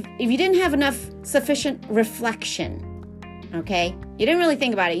you didn't have enough sufficient reflection, okay? You didn't really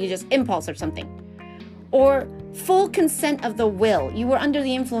think about it, you just impulse or something. Or full consent of the will. You were under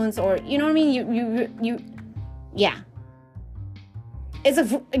the influence, or, you know what I mean? Yeah. It's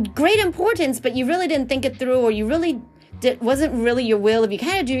a great importance, but you really didn't think it through, or you really wasn't really your will. If you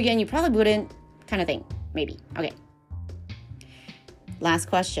kind of do again, you probably wouldn't, kind of thing. Maybe. Okay. Last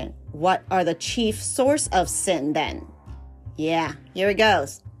question. What are the chief source of sin then? Yeah, here it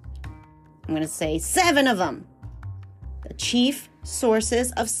goes. I'm going to say 7 of them. The chief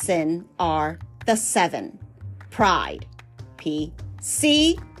sources of sin are the 7. Pride. P.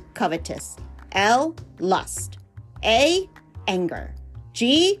 C. Covetous. L. Lust. A. Anger.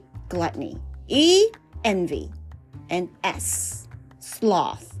 G. Gluttony. E. Envy. And S.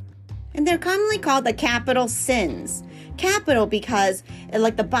 Sloth. And they're commonly called the capital sins. Capital because,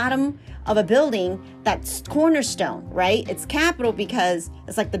 like the bottom of a building, that's cornerstone, right? It's capital because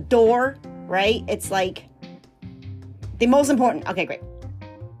it's like the door, right? It's like the most important. Okay, great.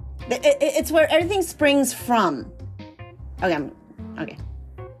 It's where everything springs from. Okay.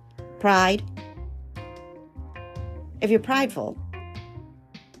 Pride. If you're prideful,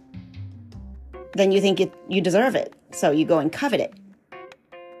 then you think you deserve it. So you go and covet it.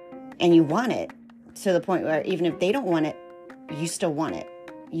 And you want it to the point where even if they don't want it, you still want it.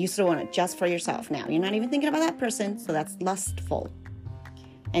 You still want it just for yourself. Now, you're not even thinking about that person, so that's lustful.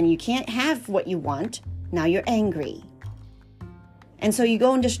 And you can't have what you want. Now you're angry. And so you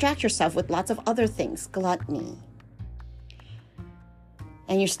go and distract yourself with lots of other things. Gluttony.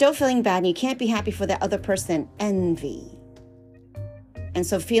 And you're still feeling bad and you can't be happy for that other person. Envy. And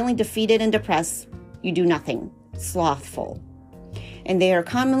so feeling defeated and depressed, you do nothing. Slothful. And they are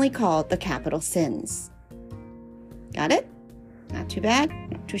commonly called the capital sins. Got it? Not too bad,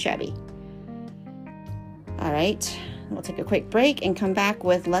 not too shabby. All right, we'll take a quick break and come back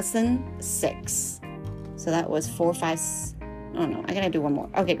with lesson 6. So that was 4, 5, oh no, I gotta do one more.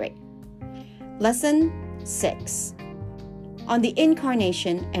 Okay, great. Lesson 6. On the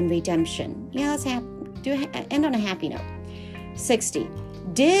incarnation and redemption. Yeah, let's end on a happy note. 60.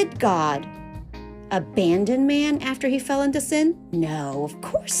 Did God abandon man after he fell into sin? No, of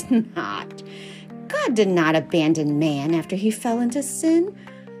course not. God did not abandon man after he fell into sin.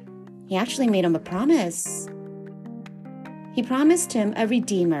 He actually made him a promise. He promised him a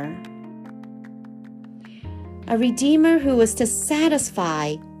redeemer. A redeemer who was to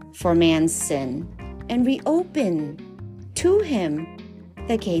satisfy for man's sin and reopen to him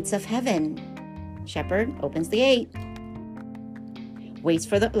the gates of heaven. Shepherd opens the gate, waits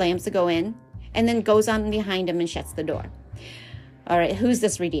for the lambs to go in, and then goes on behind him and shuts the door. All right, who's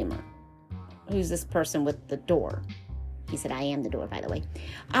this Redeemer? Who's this person with the door? He said, I am the door, by the way.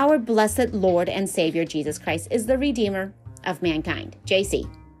 Our blessed Lord and Savior, Jesus Christ, is the Redeemer of mankind. JC,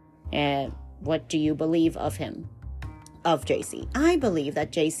 what do you believe of him? Of JC? I believe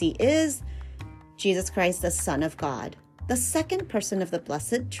that JC is Jesus Christ, the Son of God, the second person of the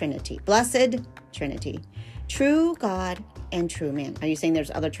Blessed Trinity. Blessed Trinity. True God and true man. Are you saying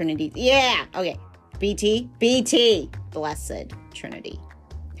there's other trinities? Yeah. Okay. BT. Blessed Trinity.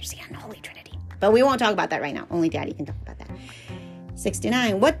 There's the unholy Trinity. But we won't talk about that right now. Only Daddy can talk about that.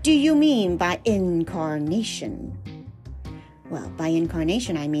 69. What do you mean by incarnation? Well, by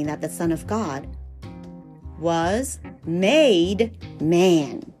incarnation, I mean that the Son of God was made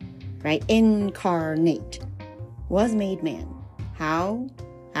man. Right? Incarnate. Was made man. How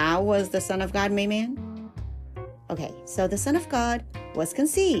was the Son of God made man? Okay, so the Son of God was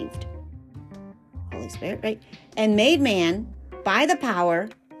conceived. Holy Spirit, right? And made man by the power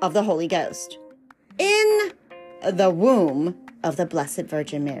of the Holy Ghost in the womb of the Blessed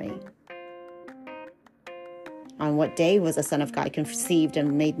Virgin Mary. On what day was the Son of God conceived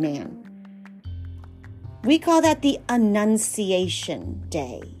and made man? We call that the Annunciation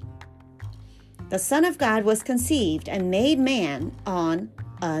Day. The Son of God was conceived and made man on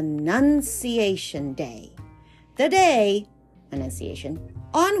Annunciation Day. The day, Annunciation,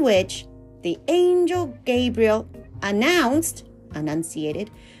 on which the angel Gabriel annunciated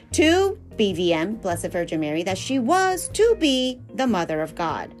to BVM, Blessed Virgin Mary, that she was to be the Mother of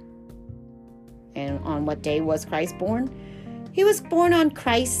God. And on what day was Christ born? He was born on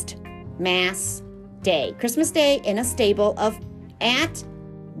Christ Mass Day, Christmas Day, in a stable at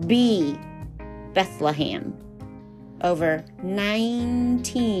Bethlehem, over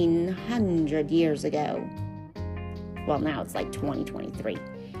 1900 years ago. Well, now it's like 2023.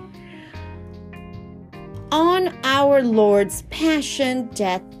 On our Lord's passion,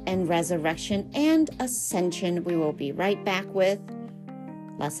 death, and resurrection and ascension, we will be right back with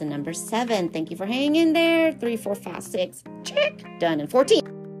lesson number 7. Thank you for hanging in there. 3, 4, 5, 6. Check. Done in 14.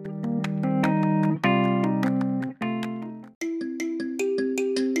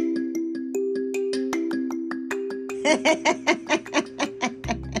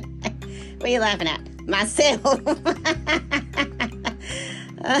 What are you laughing at? Myself.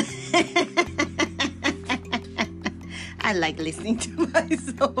 I like listening to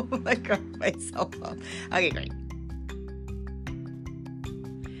myself. I crack myself up. Okay, great.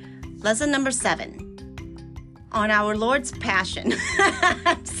 Lesson number 7. On our Lord's passion.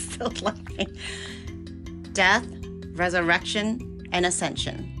 I'm still laughing. Death, resurrection, and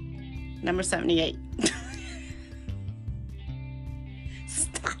ascension. Number 78.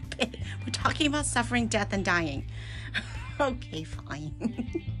 Stop it. We're talking about suffering, death, and dying. Okay, fine.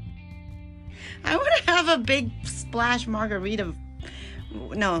 I want to have a big splash margarita.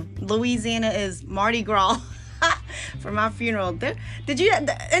 No, Louisiana is Mardi Gras for my funeral. Did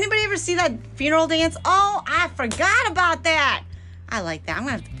anybody ever see that funeral dance? Oh, I forgot about that. I like that. I'm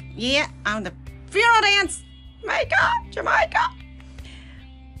on the funeral dance. Jamaica.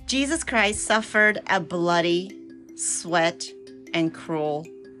 Jesus Christ suffered a bloody, sweat, and cruel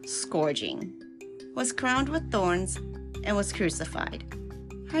scourging, was crowned with thorns, and was crucified.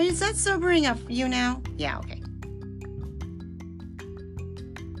 Is that sobering up for you now? Yeah, okay.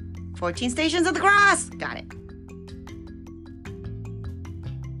 14 stations of the cross. Got it.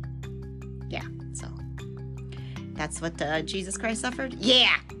 Yeah, so that's what Jesus Christ suffered?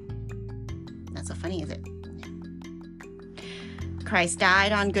 Yeah. Not so funny, is it? Yeah. Christ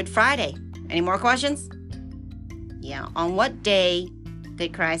died on Good Friday. Any more questions? Yeah, on what day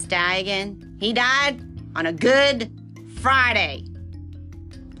did Christ die again? He died on a Good Friday.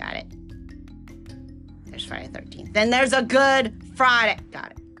 Got it. There's Friday the 13th. Then there's a Good Friday.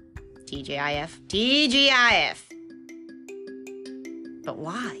 Got it. TGIF. But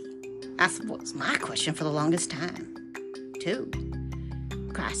why? That was my question for the longest time, too.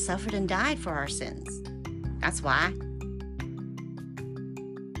 Christ suffered and died for our sins. That's why.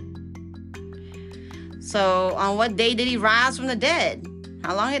 So, on what day did he rise from the dead?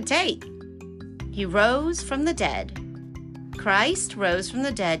 How long did it take? He rose from the dead. Christ rose from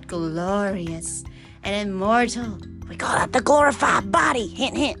the dead, glorious and immortal. We call that the glorified body.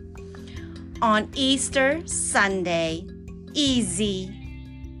 Hint, hint. On Easter Sunday, easy.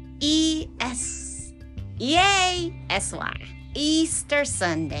 E-S-Y. Easter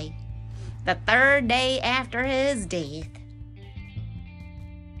Sunday, the 3rd day after his death.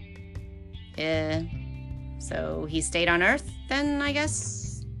 So he stayed on earth then, I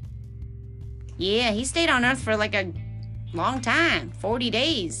guess? Yeah, he stayed on earth for like a long time, 40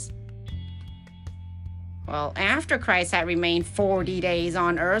 days. Well, after Christ had remained 40 days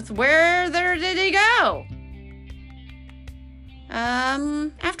on earth, where did he go?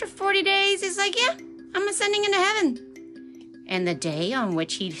 After 40 days, he's like, yeah, I'm ascending into heaven. And the day on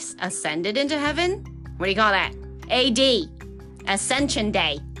which he ascended into heaven, what do you call that? AD, Ascension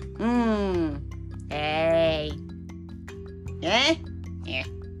Day. Hey. Yeah? Yeah.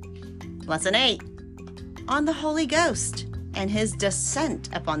 Lesson 8. On the Holy Ghost and his descent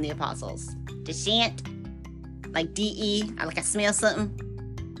upon the apostles. Descent. Like D-E, I like I smell something.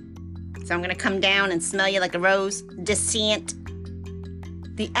 So I'm going to come down and smell you like a rose. Descent.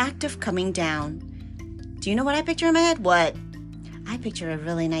 the act of coming down. Do you know what I picture in my head? What? I picture a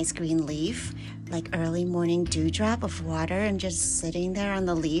really nice green leaf, like early morning dewdrop of water, and just sitting there on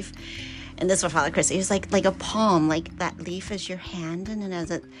the leaf. And this was Father Chris. It was like a palm, like that leaf is your hand, and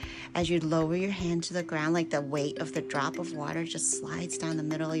then as you lower your hand to the ground, like the weight of the drop of water just slides down the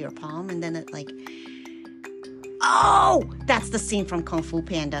middle of your palm, and then it like, oh, that's the scene from Kung Fu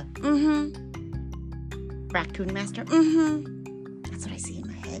Panda. Raccoon Master. That's what I see in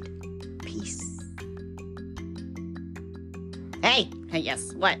my head. Peace. Hey,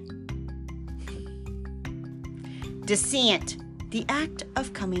 yes, what? Descent. The act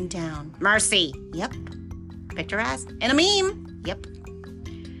of coming down. Mercy. Yep. Picturesque. And a meme. Yep.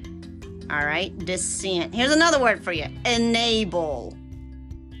 All right, descent. Here's another word for you. Enable.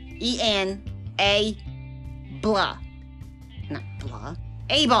 E-N-A, blah. Not blah.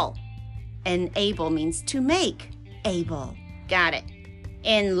 Able. Enable means to make. Able. Got it.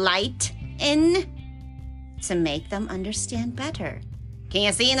 Enlighten. To make them understand better. Can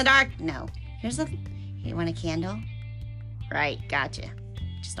you see in the dark? No. You want a candle? Right, gotcha.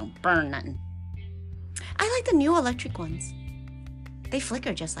 Just don't burn nothing. I like the new electric ones. They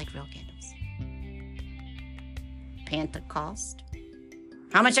flicker just like real candles. Pentecost.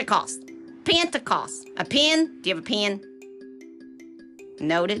 How much it cost? Pentecost. A pen? Do you have a pen?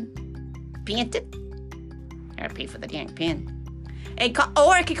 Noted. Pented. Gotta pay for the dang pen.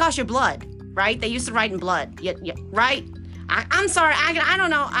 Or it could cost you blood. Right? They used to write in blood. Yeah, right? I'm sorry. I don't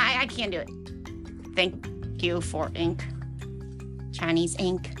know. I can't do it. Thank you for ink. Chinese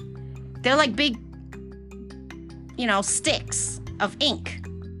ink. They're like big, sticks of ink.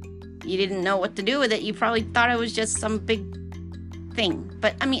 You didn't know what to do with it. You probably thought it was just some big thing.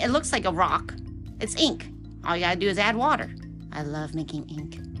 But, it looks like a rock. It's ink. All you gotta do is add water. I love making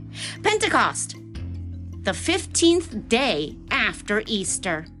ink. Pentecost. The 15th day after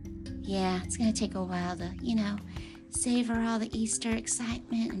Easter. Yeah, it's gonna take a while to, savor all the Easter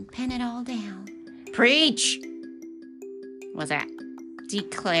excitement and pen it all down. Preach. What's that?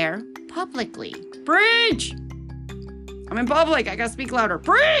 Declare publicly. Preach! I'm in public. I gotta speak louder.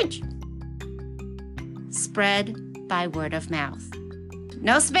 Preach! Spread by word of mouth.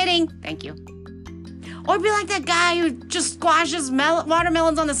 No spitting. Thank you. Or be like that guy who just squashes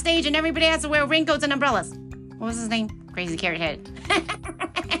watermelons on the stage and everybody has to wear raincoats and umbrellas. What was his name? Crazy Carrot Head.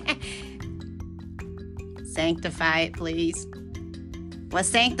 Sanctify it, please. What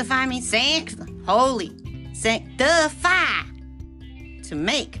sanctify mean? Holy. Sanctify. To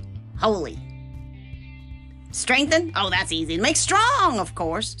make holy. Strengthen? Oh, that's easy. To make strong, of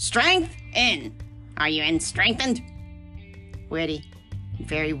course. Strength in. Are you in strengthened? Witty.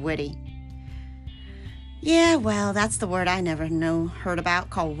 Very witty. Yeah, well, that's the word I never heard about,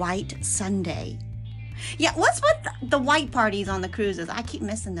 called White Sunday. Yeah, what's with the white parties on the cruises? I keep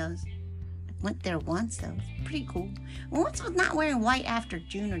missing those. I went there once, though. It's pretty cool. What's with not wearing white after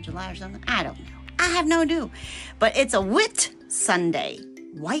June or July or something? I don't know. I have no clue. But it's a Whit Sunday.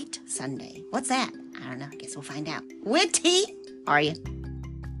 White Sunday. What's that? I don't know. I guess we'll find out. Witty, are you?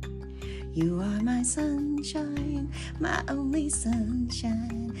 You are my sunshine, my only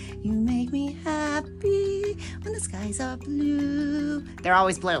sunshine. You make me happy when the skies are blue. They're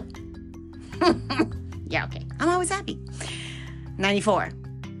always blue. Yeah, okay. I'm always happy. 94.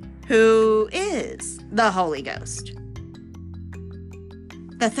 Who is the Holy Ghost?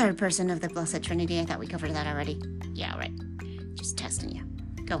 The third person of the Blessed Trinity. I thought we covered that already. Yeah, right. Just testing you.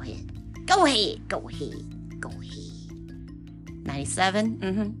 Go ahead.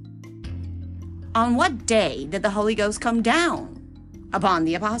 97. On what day did the Holy Ghost come down upon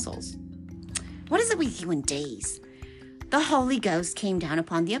the apostles? What is it with you and days? The Holy Ghost came down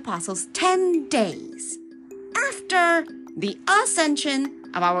upon the apostles 10 days after the ascension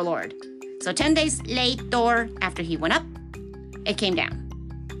of our Lord. So 10 days later, after he went up, it came down.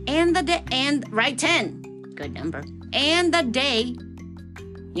 And 10. Good number. And the day,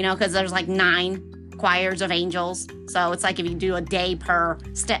 because there's like 9 choirs of angels. So it's like if you do a day per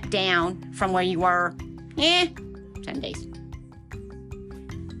step down from where you were, 10 days.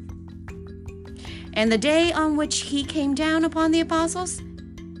 And the day on which he came down upon the apostles,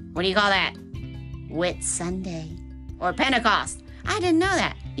 what do you call that? Whit Sunday or Pentecost. I didn't know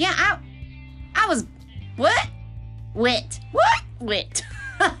that. Yeah, I was, what? Wit. What? Wit.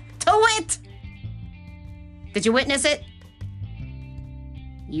 To wit. Did you witness it?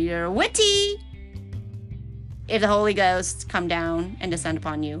 You're witty. If the Holy Ghost come down and descend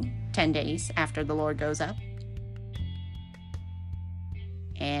upon you 10 days after the Lord goes up.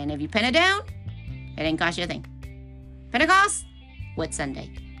 And if you pin it down, it didn't cost you a thing. Pentecost, Whit Sunday.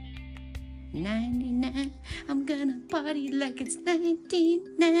 99, I'm gonna party like it's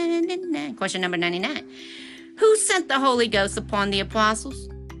 1999. Question number 99. Who sent the Holy Ghost upon the apostles?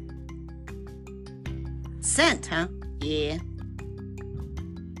 Sent, huh? Yeah.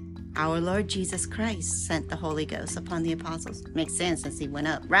 Our Lord Jesus Christ sent the Holy Ghost upon the apostles. Makes sense since he went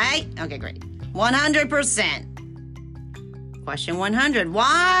up, right? Okay, great. 100%. Question 100.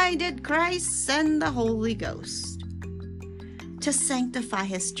 Why did Christ send the Holy Ghost? To sanctify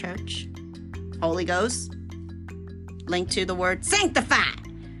his church. Holy Ghost, linked to the word sanctify.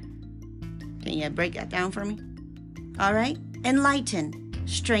 Can you break that down for me? All right. Enlighten,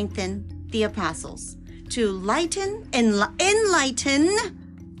 strengthen the apostles. To lighten, enlighten,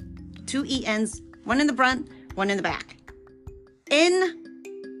 2 E-N's, one in the front, one in the back.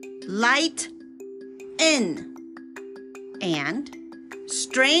 Light, in, and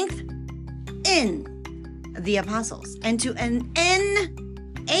strength in the apostles, and to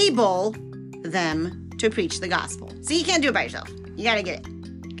enable them to preach the gospel. See, you can't do it by yourself. You gotta get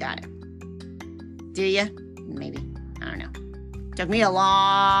it. Got it. Do you? Maybe. I don't know. Took me a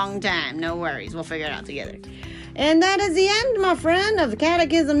long time. No worries. We'll figure it out together. And that is the end, my friend, of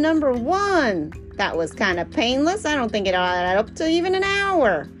Catechism number 1. That was kind of painless. I don't think it added up to even an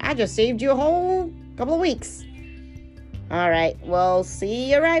hour. I just saved you a whole couple of weeks. All right. We'll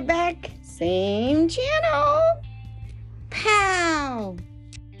see you right back. Same channel. Pow!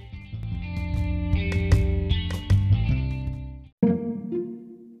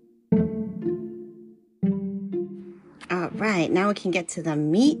 All right, now we can get to the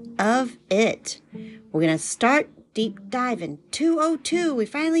meat of it. We're going to start deep diving. 202, we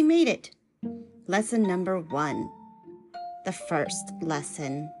finally made it. Lesson number 1, the first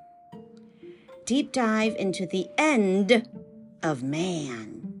lesson. Deep dive into the end of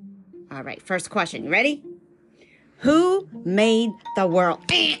man. All right, first question, you ready? Who made the world?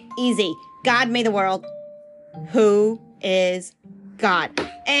 Easy. God made the world. Who is God?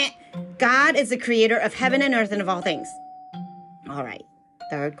 God is the creator of heaven and earth and of all things. All right,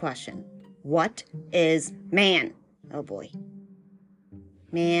 third question. What is man? Oh boy.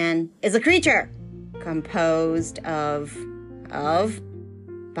 Man is a creature composed of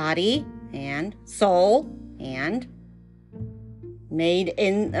body and soul and made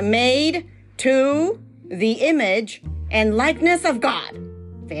to the image and likeness of God.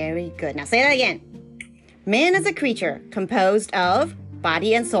 Very good. Now say that again. Man is a creature composed of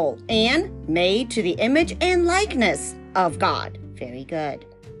body and soul and made to the image and likeness of God. Very good.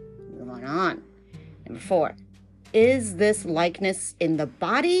 Moving on. Number 4. Is this likeness in the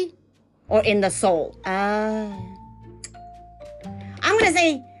body or in the soul? I'm going to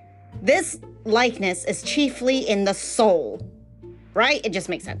say this likeness is chiefly in the soul. Right? It just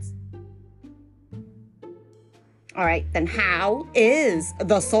makes sense. All right. Then how is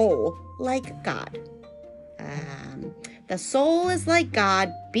the soul like God? The soul is like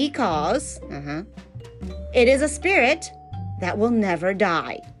God because it is a spirit that will never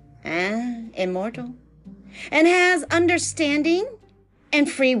die. Immortal. And has understanding and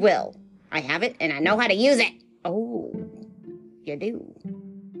free will. I have it and I know how to use it. Oh, you do.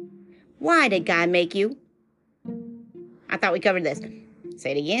 Why did God make you? I thought we covered this.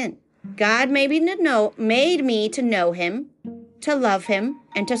 Say it again. God made me to know him, to love him,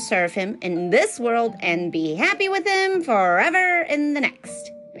 and to serve him in this world and be happy with him forever in the next.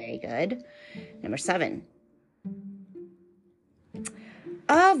 Very good. Number 7.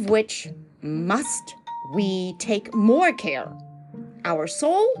 Of which must we take more care? Our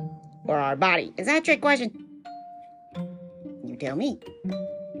soul or our body? Is that a trick question? You tell me.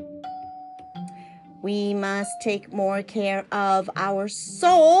 We must take more care of our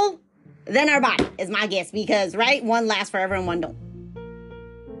soul than our body, is my guess. Because, right, one lasts forever and one don't.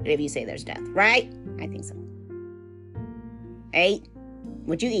 If you say there's death, right? I think so. 8.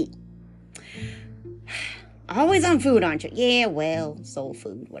 What you eat? Always on food, aren't you? Yeah, well, soul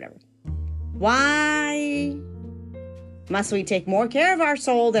food, whatever. Why must we take more care of our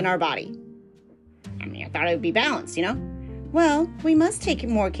soul than our body? thought it would be balanced, you know? Well, we must take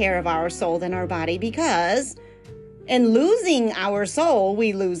more care of our soul than our body, because in losing our soul,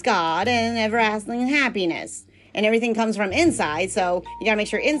 we lose God and everlasting happiness. And everything comes from inside, so you gotta make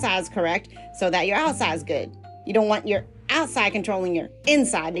sure inside is correct so that your outside is good. You don't want your outside controlling your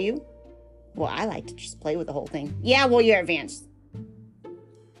inside, do you? Well, I like to just play with the whole thing. Yeah, well, you're advanced.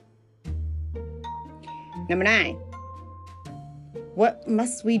 Number 9. What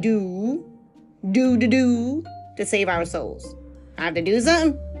must we do to save our souls? I have to do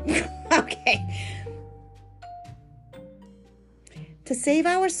something? Okay. To save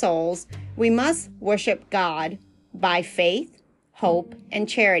our souls, we must worship God by faith, hope, and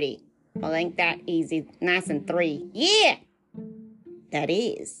charity. Well, ain't that easy? Nice and 3. Yeah! That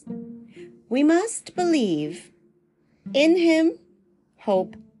is. We must believe in Him,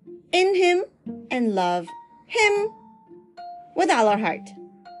 hope in Him, and love Him with all our heart.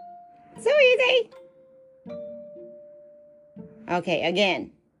 So easy. Okay,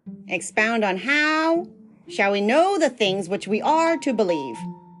 again. Expound on how shall we know the things which we are to believe.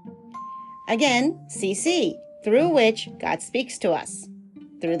 Again, CC, through which God speaks to us.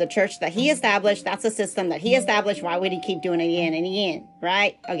 Through the church that He established. That's a system that He established. Why would He keep doing it again and again?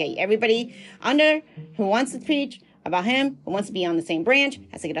 Right? Okay, everybody under who wants to preach about Him, who wants to be on the same branch,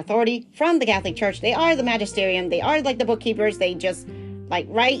 has to get authority from the Catholic Church. They are the magisterium. They are like the bookkeepers. They just, like,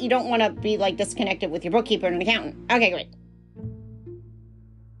 right? You don't want to be, like, disconnected with your bookkeeper and accountant. Okay, great.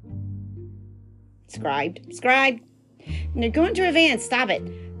 Scribe. And they're going to advance. Stop it.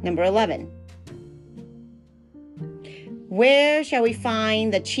 Number 11. Where shall we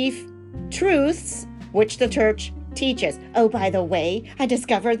find the chief truths which the church teaches? Oh, by the way, I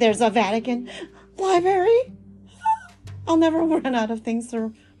discovered there's a Vatican library. I'll never run out of things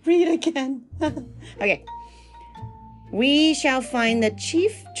to read again. Okay. We shall find the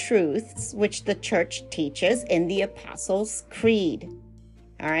chief truths which the church teaches in the Apostles' Creed.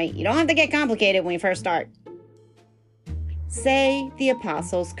 All right, you don't have to get complicated when you first start. Say the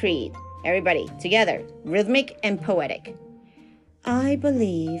Apostles' Creed. Everybody, together, rhythmic and poetic. I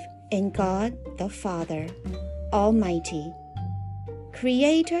believe in God the Father, Almighty,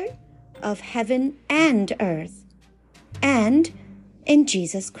 Creator of heaven and earth, and in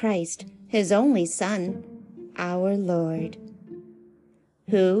Jesus Christ, His only Son, our Lord,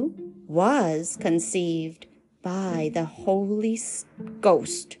 who was conceived by the Holy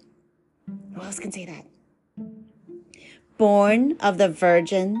Ghost. Who else can say that? Born of the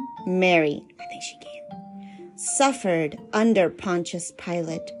Virgin Mary. I think she can. Suffered under Pontius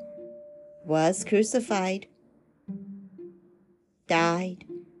Pilate. Was crucified. Died.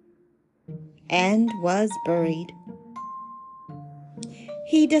 And was buried.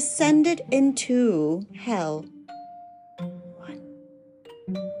 He descended into hell. 1,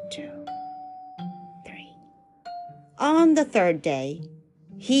 2, 3. On the 3rd day,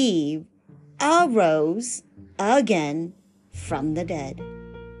 He arose again from the dead.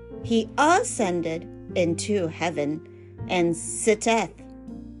 He ascended into heaven and sitteth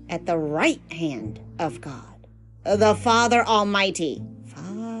at the right hand of God, the Father Almighty.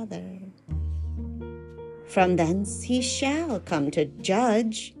 Father. From thence He shall come to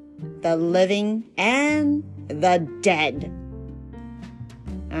judge the living and the dead.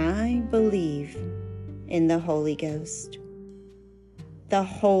 I believe in the Holy Ghost, the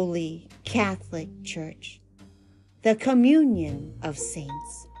Holy Catholic Church, the communion of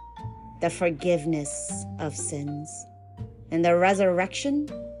saints, the forgiveness of sins, and the resurrection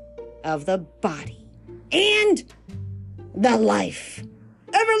of the body, and the life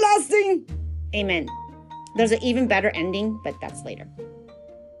everlasting. Amen. There's an even better ending, but that's later.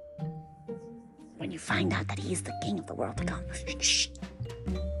 When you find out that He is the King of the world to come.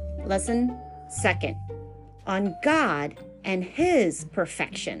 Lesson 2nd. On God and His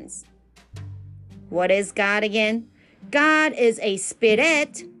perfections. What is God again? God is a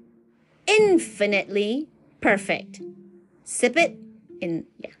spirit, infinitely perfect. Sip it in,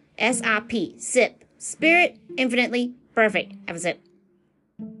 S-I-P, sip. Spirit, infinitely perfect. Have a sip.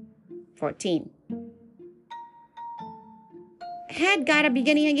 14. Had God a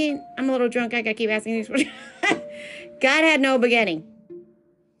beginning again? I'm a little drunk. I gotta keep asking these questions. God had no beginning.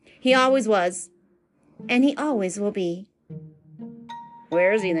 He always was. And He always will be.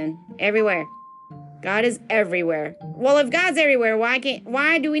 Where is He then? Everywhere. God is everywhere. Well, if God's everywhere, why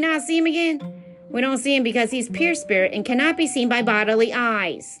do we not see Him again? We don't see Him because He's pure spirit and cannot be seen by bodily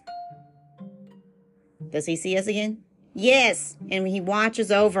eyes. Does He see us again? Yes, and He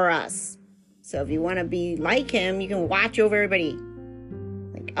watches over us. So if you want to be like Him, you can watch over everybody.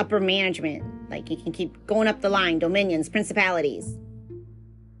 Like upper management. Like you can keep going up the line. Dominions, principalities.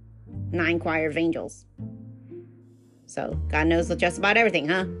 9 choir of angels. So God knows just about everything,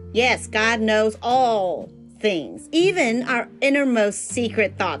 huh? Yes, God knows all things, even our innermost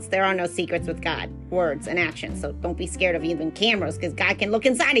secret thoughts. There are no secrets with God, words and actions. So don't be scared of even cameras, because God can look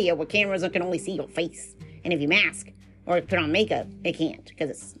inside of you where cameras can only see your face. And if you mask or put on makeup, it can't, because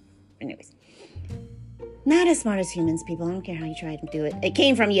it's, anyways. Not as smart as humans, people. I don't care how you try to do it. It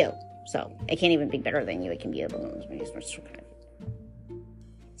came from you. So it can't even be better than you. It can be able to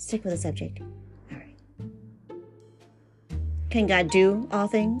stick with the subject. All right. Can God do all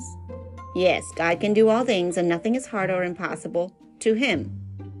things? Yes, God can do all things, and nothing is hard or impossible to him.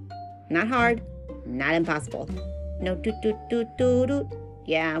 Not hard, not impossible. No do.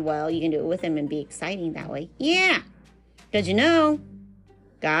 Yeah, well, you can do it with him and be exciting that way. Yeah. Did you know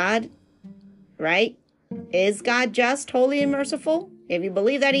God, right? Is God just, holy, and merciful? If you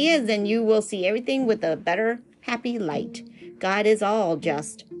believe that he is, then you will see everything with a better, happy light. God is all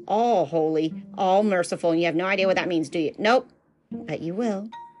just, all holy, all merciful, and you have no idea what that means, do you? Nope. But you will,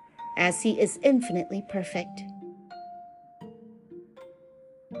 as he is infinitely perfect.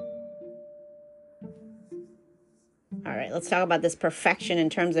 All right, let's talk about this perfection in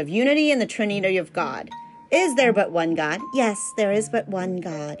terms of unity and the Trinity of God. Is there but one God? Yes, there is but one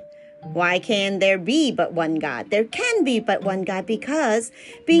God. Why can there be but one God? There can be but one God because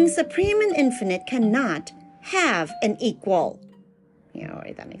being supreme and infinite cannot have an equal. Yeah, all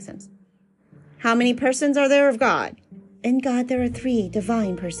right, that makes sense. How many persons are there of God? In God there are 3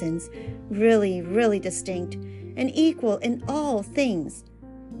 divine persons, really, really distinct and equal in all things.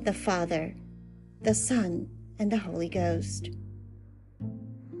 The Father, the Son, and the Holy Ghost.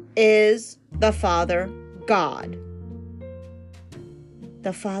 Is the Father God?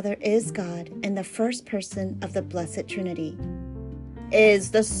 The Father is God and the first person of the Blessed Trinity.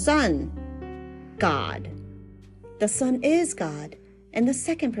 Is the Son God? The Son is God and the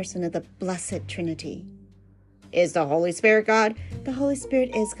second person of the Blessed Trinity. Is the Holy Spirit God? The Holy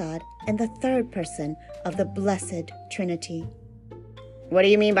Spirit is God and the third person of the Blessed Trinity. What do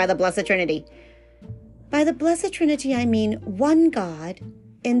you mean by the Blessed Trinity? By the Blessed Trinity, I mean one God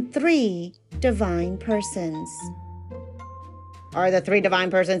in 3 divine persons. Are the 3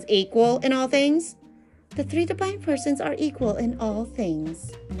 divine persons equal in all things? The 3 divine persons are equal in all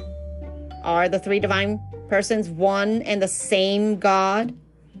things. Are the 3 divine persons one and the same God?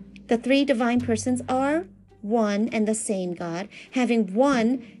 The 3 divine persons are one and the same God, having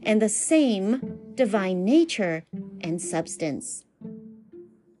one and the same divine nature and substance.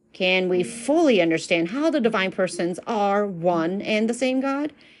 Can we fully understand how the divine persons are one and the same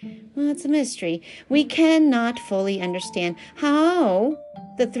God? Well, it's a mystery. We cannot fully understand how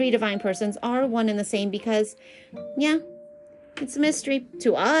the 3 divine persons are one and the same because, yeah, it's a mystery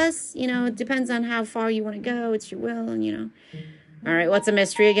to us. You know, it depends on how far you want to go. It's your will, and, you know. All right, what's a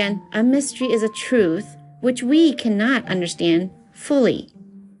mystery again? A mystery is a truth which we cannot understand fully.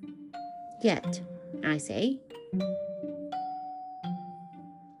 Yet, I say.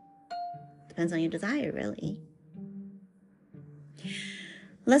 Depends on your desire, really.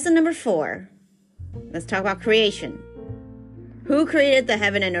 Lesson number 4. Let's talk about creation. Who created the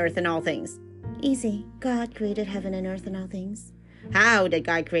heaven and earth and all things? Easy. God created heaven and earth and all things. How did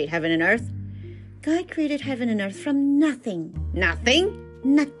God create heaven and earth? God created heaven and earth from nothing. Nothing?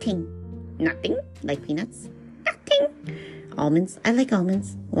 Nothing. Nothing? Like peanuts? Nothing. Almonds? I like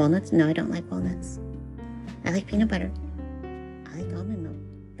almonds. Walnuts? No, I don't like walnuts. I like peanut butter. I like almond milk.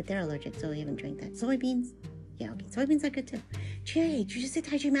 But they're allergic, so we haven't drank that. Soybeans? Yeah, okay. Soybeans are good too. Jay, did you just say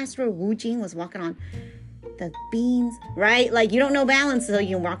Tai Chi Master Wu Jing was walking on the beans? Right? Like, you don't know balance, so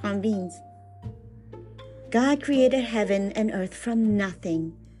you can walk on beans. God created heaven and earth from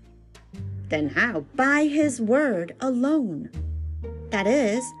nothing. Then how? By his word alone. That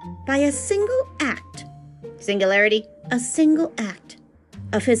is, by a single act. Singularity? A single act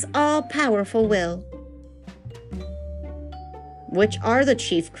of his all-powerful will. Which are the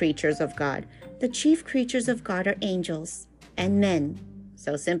chief creatures of God? The chief creatures of God are angels and men.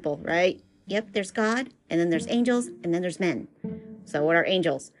 So simple, right? Yep, there's God, and then there's angels, and then there's men. So what are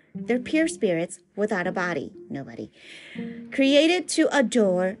angels? They're pure spirits without a body. Nobody. Created to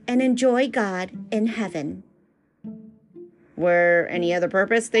adore and enjoy God in heaven. Were any other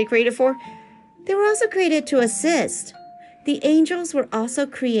purpose they created for? They were also created to assist. The angels were also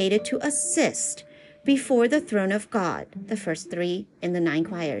created to assist before the throne of God, the first 3 in the 9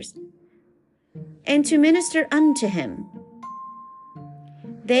 choirs, and to minister unto him.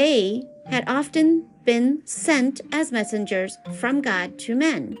 They had often been sent as messengers from God to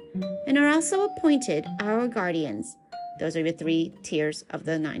men, and are also appointed our guardians. Those are the 3 tiers of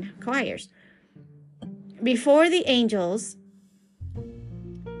the 9 choirs. Before the angels,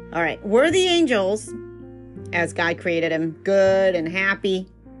 all right, were the angels as God created him, good and happy,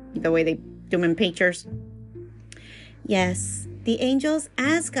 the way they do them in pictures. Yes, the angels,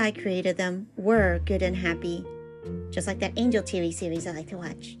 as God created them, were good and happy. Just like that Angel TV series I like to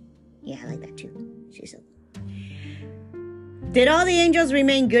watch. Yeah, I like that too. She's so... Did all the angels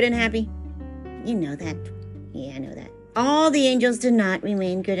remain good and happy? You know that. Yeah, I know that. All the angels did not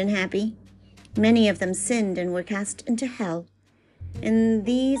remain good and happy. Many of them sinned and were cast into hell. And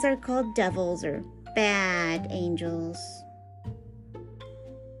these are called devils or bad angels.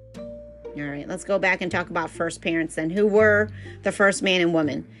 All right, let's go back and talk about first parents then. Who were the first man and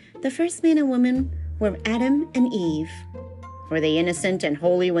woman? The first man and woman were Adam and Eve. Were they innocent and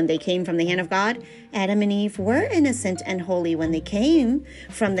holy when they came from the hand of God? Adam and Eve were innocent and holy when they came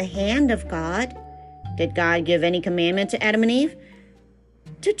from the hand of God. Did God give any commandment to Adam and Eve?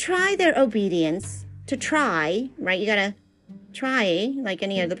 To try their obedience. To try, right? You gotta try, like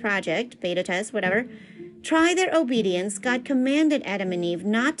any other project, beta test, whatever. Try their obedience. God commanded Adam and Eve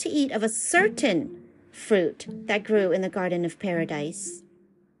not to eat of a certain fruit that grew in the Garden of Paradise,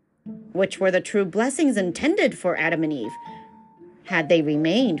 which were the true blessings intended for Adam and Eve, had they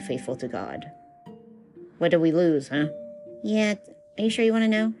remained faithful to God. What do we lose, huh? Yeah, are you sure you want to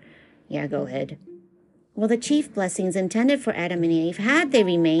know? Yeah, go ahead. Well, the chief blessings intended for Adam and Eve, had they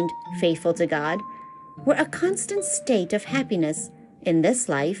remained faithful to God, were a constant state of happiness in this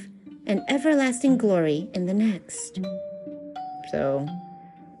life and everlasting glory in the next. So,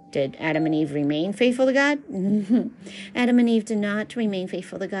 did Adam and Eve remain faithful to God? Adam and Eve did not remain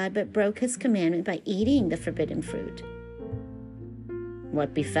faithful to God, but broke his commandment by eating the forbidden fruit.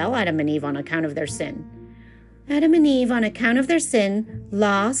 What befell Adam and Eve on account of their sin? Adam and Eve, on account of their sin,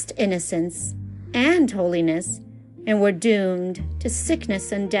 lost innocence and holiness, and were doomed to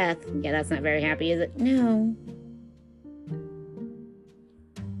sickness and death. Yeah, that's not very happy, is it? No.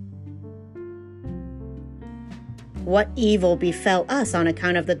 What evil befell us on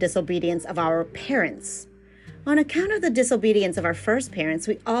account of the disobedience of our parents? On account of the disobedience of our first parents,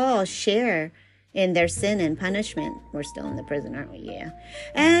 we all share in their sin and punishment. We're still in the prison, aren't we? Yeah.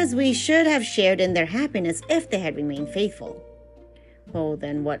 As we should have shared in their happiness if they had remained faithful. Oh,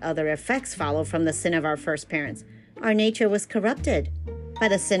 then what other effects follow from the sin of our first parents? Our nature was corrupted by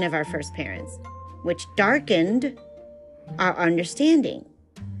the sin of our first parents, which darkened our understanding.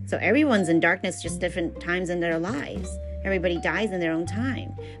 So everyone's in darkness, just different times in their lives. Everybody dies in their own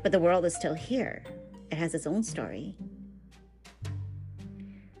time, but the world is still here. It has its own story.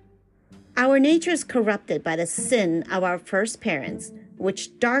 Our nature is corrupted by the sin of our first parents,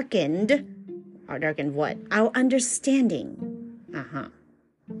 which darkened what? Our understanding.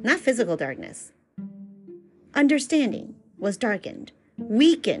 Not physical darkness. Understanding was darkened,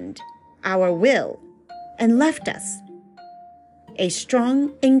 weakened our will, and left us a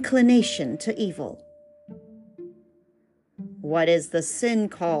strong inclination to evil. What is the sin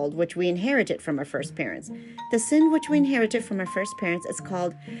called which we inherited from our first parents? The sin which we inherited from our first parents is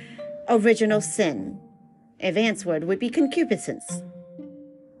called original sin. Advanced word would be concupiscence.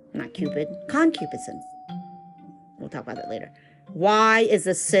 Not Cupid, concupiscence. We'll talk about that later. Why is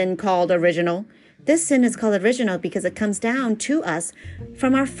the sin called original? This sin is called original because it comes down to us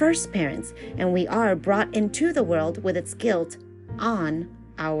from our first parents, and we are brought into the world with its guilt on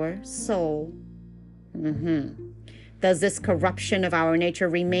our soul. Does this corruption of our nature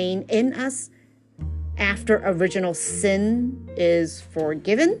remain in us after original sin is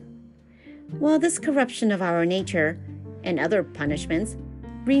forgiven? Well, this corruption of our nature and other punishments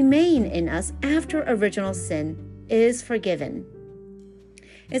remain in us after original sin is forgiven.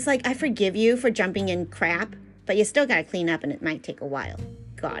 It's like, I forgive you for jumping in crap, but you still got to clean up and it might take a while.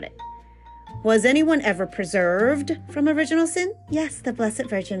 Got it. Was anyone ever preserved from original sin? Yes, the Blessed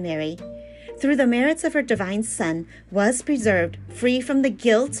Virgin Mary, through the merits of her divine Son, was preserved free from the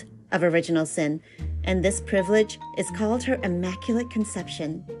guilt of original sin, and this privilege is called her Immaculate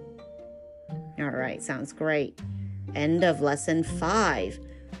Conception. All right, sounds great. End of lesson 5.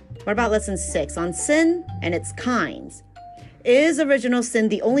 What about lesson 6 on sin and its kinds? Is original sin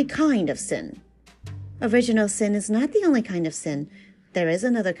the only kind of sin? Original sin is not the only kind of sin. There is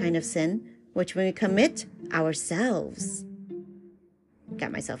another kind of sin, which we commit ourselves.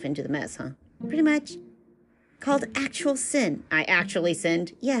 Got myself into the mess, huh? Pretty much. Called actual sin. I actually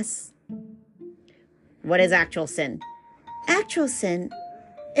sinned. Yes. What is actual sin? Actual sin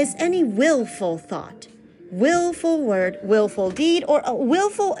is any willful thought, willful word, willful deed, or a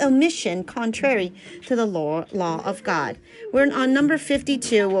willful omission contrary to the law of God. We're on number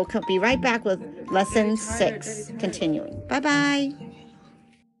 52. We'll be right back with lesson 6, continuing. Bye-bye.